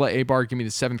me Angela Abar, give me the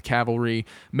 7th Cavalry,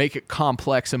 make it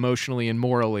complex emotionally and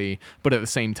morally, but at the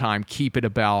same time, keep it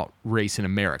about race in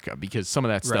America, because some of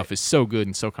that stuff is so good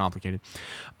and so complicated.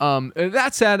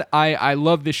 That said, I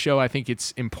love this show. I think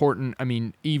it's important. I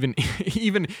mean, even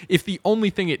if the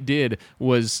only thing it did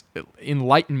was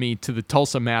enlighten me to the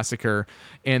Tulsa Massacre,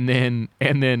 and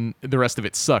then the rest of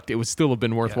it sucked, it would still have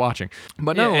been worth watching.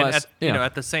 But nonetheless,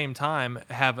 at the same time,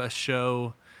 have a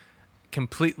show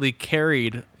completely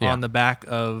carried on the back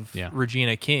of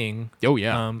Regina King.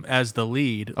 As the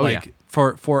lead. For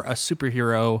a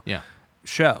superhero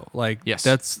show.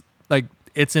 That's like,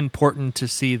 it's important to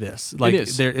see this. Like,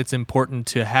 it's important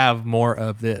to have more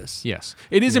of this. Yes,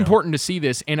 it is important to see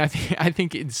this, and I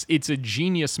think it's a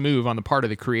genius move on the part of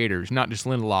the creators, not just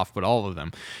Lindelof, but all of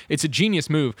them. It's a genius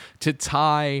move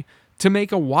to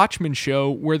make a Watchmen show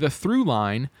where the through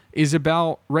line is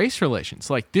about race relations.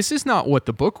 Like, this is not what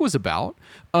the book was about.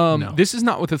 This is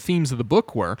not what the themes of the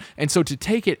book were. And so to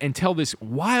take it and tell this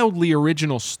wildly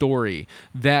original story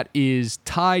that is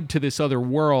tied to this other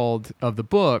world of the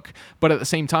book, but at the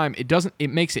same time, it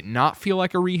makes it not feel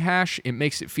like a rehash. It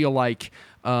makes it feel like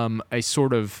a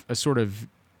sort of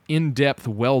in-depth,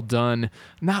 well-done,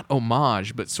 not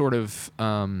homage, but sort of,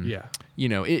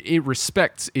 it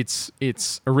respects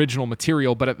its original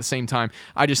material, but at the same time,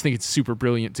 I just think it's super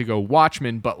brilliant to go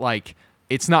Watchmen, but like,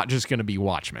 it's not just going to be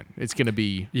Watchmen. It's going to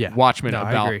be Watchmen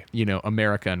about,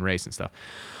 America and race and stuff.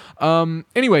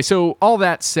 Anyway, so all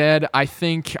that said, I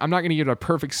think I'm not going to give it a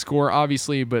perfect score,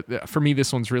 obviously, but for me,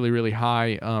 this one's really, really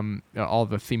high. All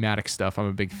the thematic stuff, I'm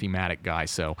a big thematic guy,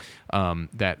 so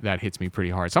that hits me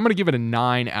pretty hard. So I'm going to give it a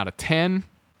 9 out of 10,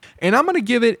 and I'm going to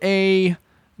give it a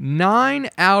 9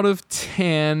 out of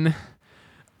 10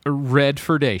 red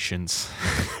Ferdations.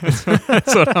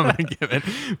 That's what I'm going to give it,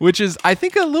 which is, I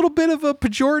think, a little bit of a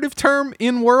pejorative term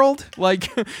in world. Like,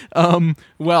 I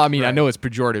know it's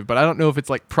pejorative, but I don't know if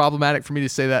it's like problematic for me to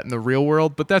say that in the real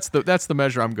world, but that's the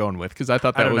measure I'm going with, because I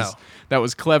thought that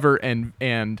was clever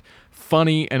and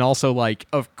funny and also like,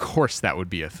 of course that would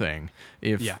be a thing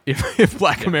if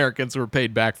Black Americans were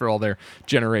paid back for all their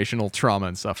generational trauma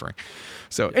and suffering.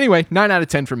 So anyway, 9 out of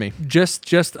 10 for me.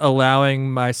 Just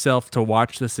allowing myself to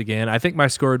watch this again. I think my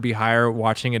score would be higher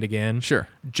watching it again. Sure.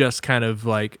 Just kind of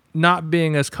like not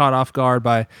being as caught off guard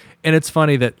by, and it's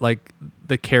funny that like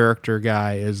the character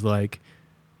guy is like,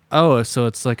 oh, so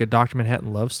it's like a Dr.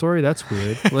 Manhattan love story? That's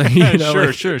weird. Like, you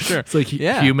know, Sure. It's like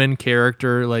human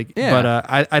character. Like, but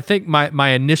I think my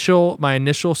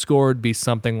initial score would be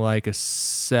something like a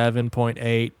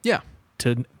 7.8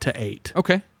 to 8.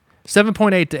 Okay.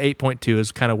 7.8 to 8.2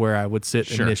 is kind of where I would sit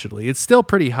initially. It's still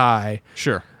pretty high.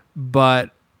 Sure.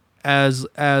 But as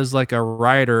like a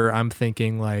writer, I'm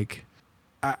thinking like,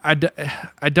 I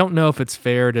don't know if it's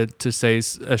fair to say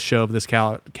a show of this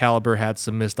caliber had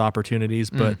some missed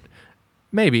opportunities, but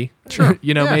maybe. Sure.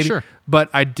 You know, maybe. Sure. But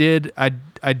I did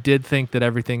think that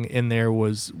everything in there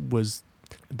was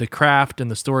the craft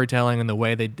and the storytelling and the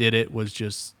way they did it was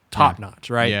just top notch,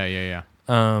 right? Yeah.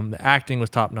 The acting was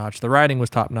top notch. The writing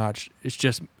was top notch. It's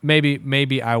just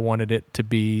maybe I wanted it to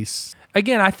be.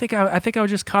 Again, I think I was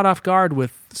just caught off guard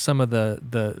with some of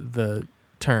the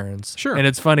turns. Sure. And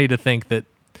it's funny to think that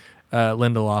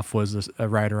Lindelof was a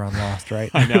writer on Lost,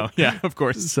 right? I know. Yeah, of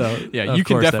course. So yeah, you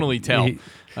can definitely tell. Yeah.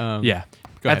 Go ahead.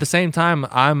 At the same time,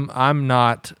 I'm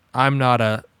not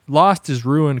a Lost is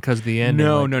ruined because of the ending.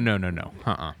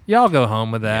 No. Y'all go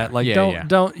home with that. Yeah.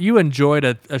 Don't you enjoyed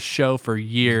a show for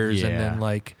years and then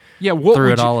like what threw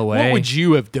would it all away. What would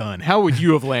you have done? How would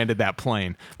you have landed that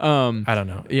plane? I don't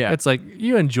know. Yeah. It's like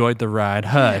you enjoyed the ride.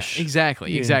 Hush. Yeah,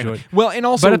 exactly. You enjoyed- Well, and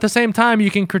also, but at the same time,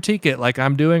 you can critique it like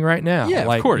I'm doing right now. yeah,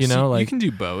 like, of course. You know, like you can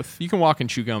do both. You can walk and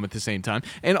chew gum at the same time.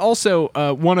 And also,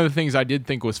 one of the things I did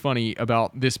think was funny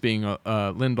about this being a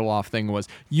Lindelof thing was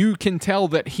you can tell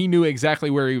that he knew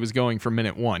exactly where he was going from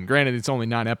minute one. Granted, it's only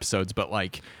 9 episodes, but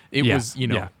like it was,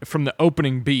 from the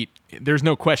opening beat, there's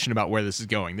no question about where this is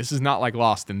going. This is not like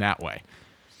Lost in that way.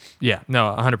 Yeah,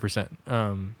 no,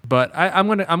 100%. But I'm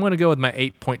gonna go with my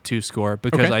 8.2 score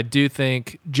because Okay. I do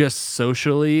think just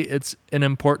socially it's an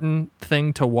important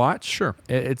thing to watch. Sure.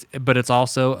 But it's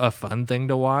also a fun thing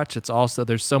to watch. It's also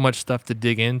there's so much stuff to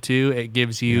dig into. It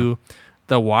gives you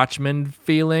the Watchmen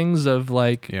feelings of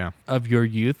of your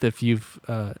youth if you've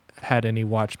had any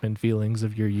Watchmen feelings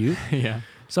of your youth. Yeah.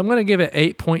 So I'm gonna give it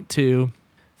 8.2.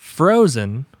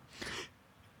 Frozen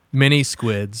mini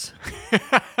squids.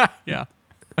 Yeah.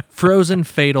 Frozen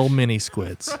fatal mini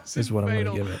squids is what I'm going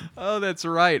to give it. Oh, that's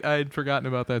right. I had forgotten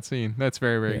about that scene. That's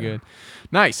very, very good.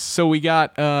 Nice. So we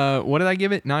got, what did I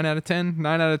give it? 9 out of 10?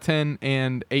 9 out of 10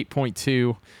 and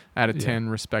 8.2 out of 10,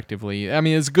 respectively. I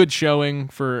mean, it's a good showing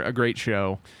for a great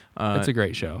show. It's a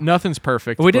great show. Nothing's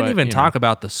perfect. We didn't even talk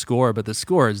about the score, but the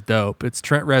score is dope. It's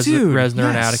Trent Reznor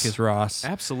and Atticus Ross.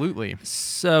 Absolutely.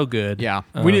 So good. Yeah.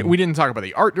 We didn't talk about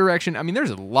the art direction. I mean,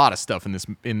 there's a lot of stuff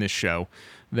in this show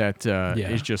that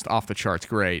is just off the charts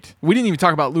great. We didn't even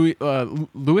talk about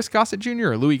Louis Gossett Jr.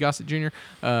 or Louis Gossett Jr.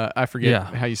 I forget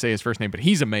how you say his first name, but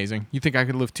he's amazing. You think I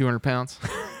could lift 200 pounds?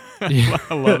 Yeah.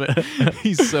 I love it.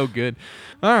 He's so good.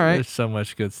 All right. There's so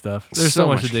much good stuff. There's so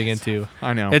much to dig into.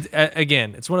 I know.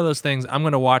 It's one of those things. I'm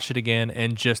going to watch it again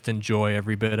and just enjoy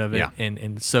every bit of it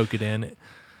and soak it in.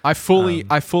 I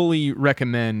fully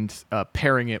recommend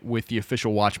pairing it with the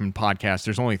official Watchmen podcast.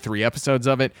 There's only 3 episodes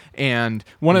of it, and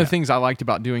one of the things I liked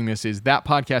about doing this is that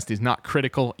podcast is not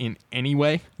critical in any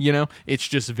way. You know, it's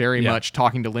just very much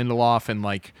talking to Lindelof and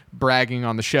like bragging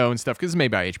on the show and stuff because it's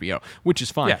made by HBO, which is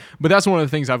fine. Yeah. But that's one of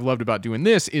the things I've loved about doing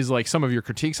this is like some of your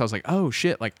critiques. I was like, oh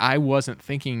shit, like I wasn't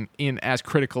thinking in as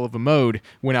critical of a mode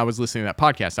when I was listening to that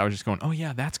podcast. I was just going, oh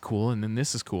yeah, that's cool, and then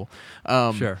this is cool.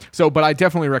 Sure. So, but I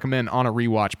definitely recommend on a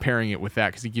rewatch pairing it with that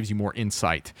because it gives you more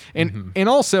insight. And and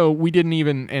also we didn't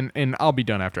even and I'll be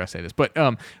done after I say this, but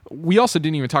we also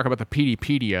didn't even talk about the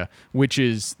Peteypedia, which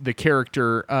is the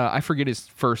character I forget his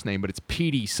first name, but it's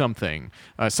Petey something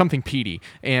Petey,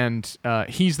 and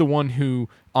he's the one who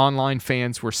online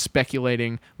fans were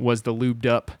speculating was the lubed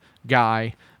up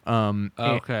guy.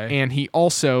 And he's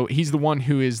the one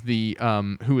who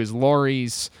is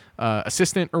Laurie's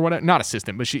assistant or whatever, not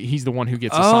assistant, but he's the one who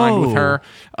gets assigned with her.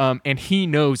 And he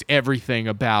knows everything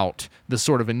about the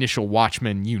sort of initial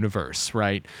Watchmen universe,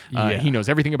 right? He knows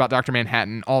everything about Dr.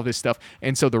 Manhattan, all this stuff.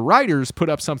 And so the writers put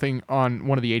up something on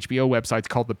one of the HBO websites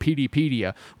called the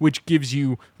Peteypedia, which gives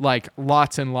you like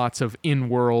lots and lots of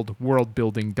world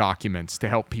building documents to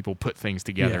help people put things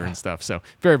together and stuff. So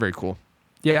very, very cool.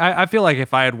 Yeah, I feel like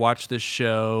if I had watched this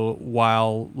show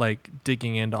while like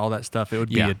digging into all that stuff, it would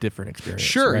be a different experience.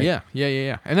 Sure, right?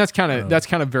 yeah. And that's kind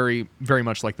of very, very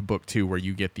much like the book too, where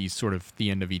you get these sort of, the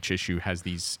end of each issue has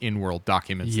these in-world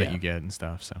documents that you get and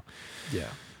stuff. So yeah.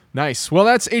 Nice. Well,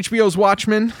 that's HBO's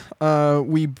Watchmen.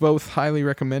 We both highly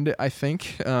recommend it, I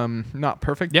think. Not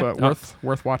perfect, but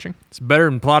worth watching. It's better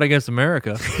than Plot Against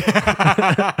America.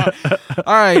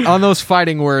 All right, on those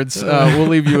fighting words, we'll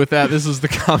leave you with that. This is the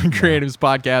Common Creatives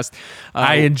Podcast.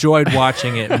 I enjoyed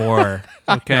watching it more.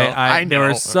 Okay, I know. There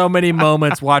were so many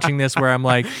moments watching this where I'm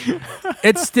like,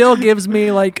 it still gives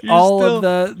me like of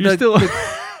the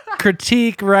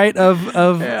critique, right,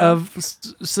 of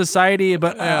society,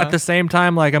 but at the same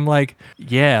time, like I'm like,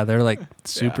 they're like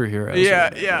superheroes.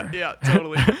 Yeah,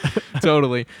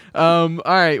 totally. All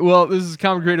right, well, this is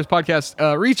Common Creatives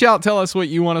Podcast. Reach out, tell us what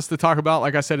you want us to talk about.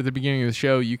 Like I said at the beginning of the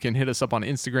show, you can hit us up on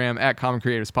Instagram at Common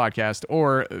Creatives Podcast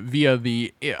or via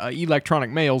the electronic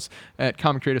mails at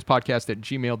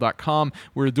commoncreativespodcast@gmail.com.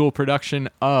 We're a dual production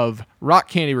of Rock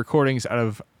Candy Recordings out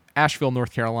of Asheville,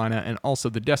 North Carolina, and also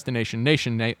the Destination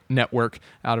Nation Network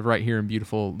out of right here in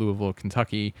beautiful Louisville,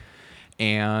 Kentucky.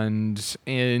 And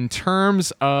in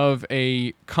terms of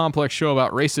a complex show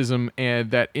about racism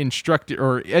and that instructed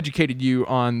or educated you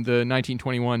on the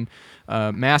 1921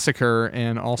 massacre,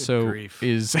 and also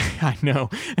is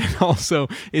and also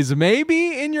is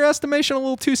maybe in your estimation a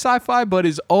little too sci-fi, but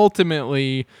is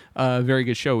ultimately a very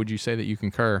good show. Would you say that you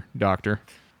concur, Doctor?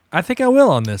 I think I will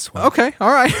on this one. Okay,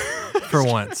 all right. For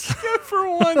once.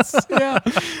 For once, yeah.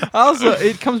 Also,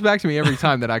 it comes back to me every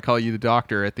time that I call you the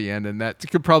Doctor at the end, and that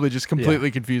could probably just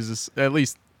completely confuse us, at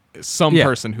least some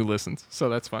person who listens. So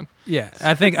that's fun. Yeah,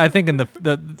 I think in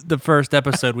the first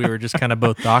episode we were just kind of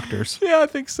both doctors. Yeah, I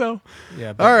think so.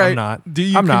 Yeah, but all right. I'm not. Do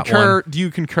you I'm concur? Not one. Do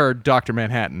you concur, Dr.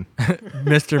 Manhattan?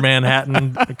 Mr.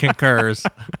 Manhattan concurs.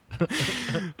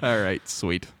 All right,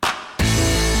 sweet.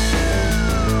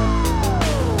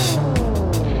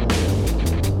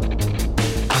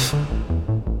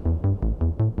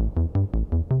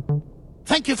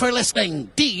 Thank you for listening,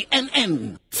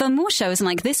 DNN. For more shows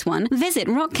like this one, visit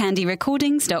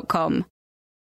rockcandyrecordings.com.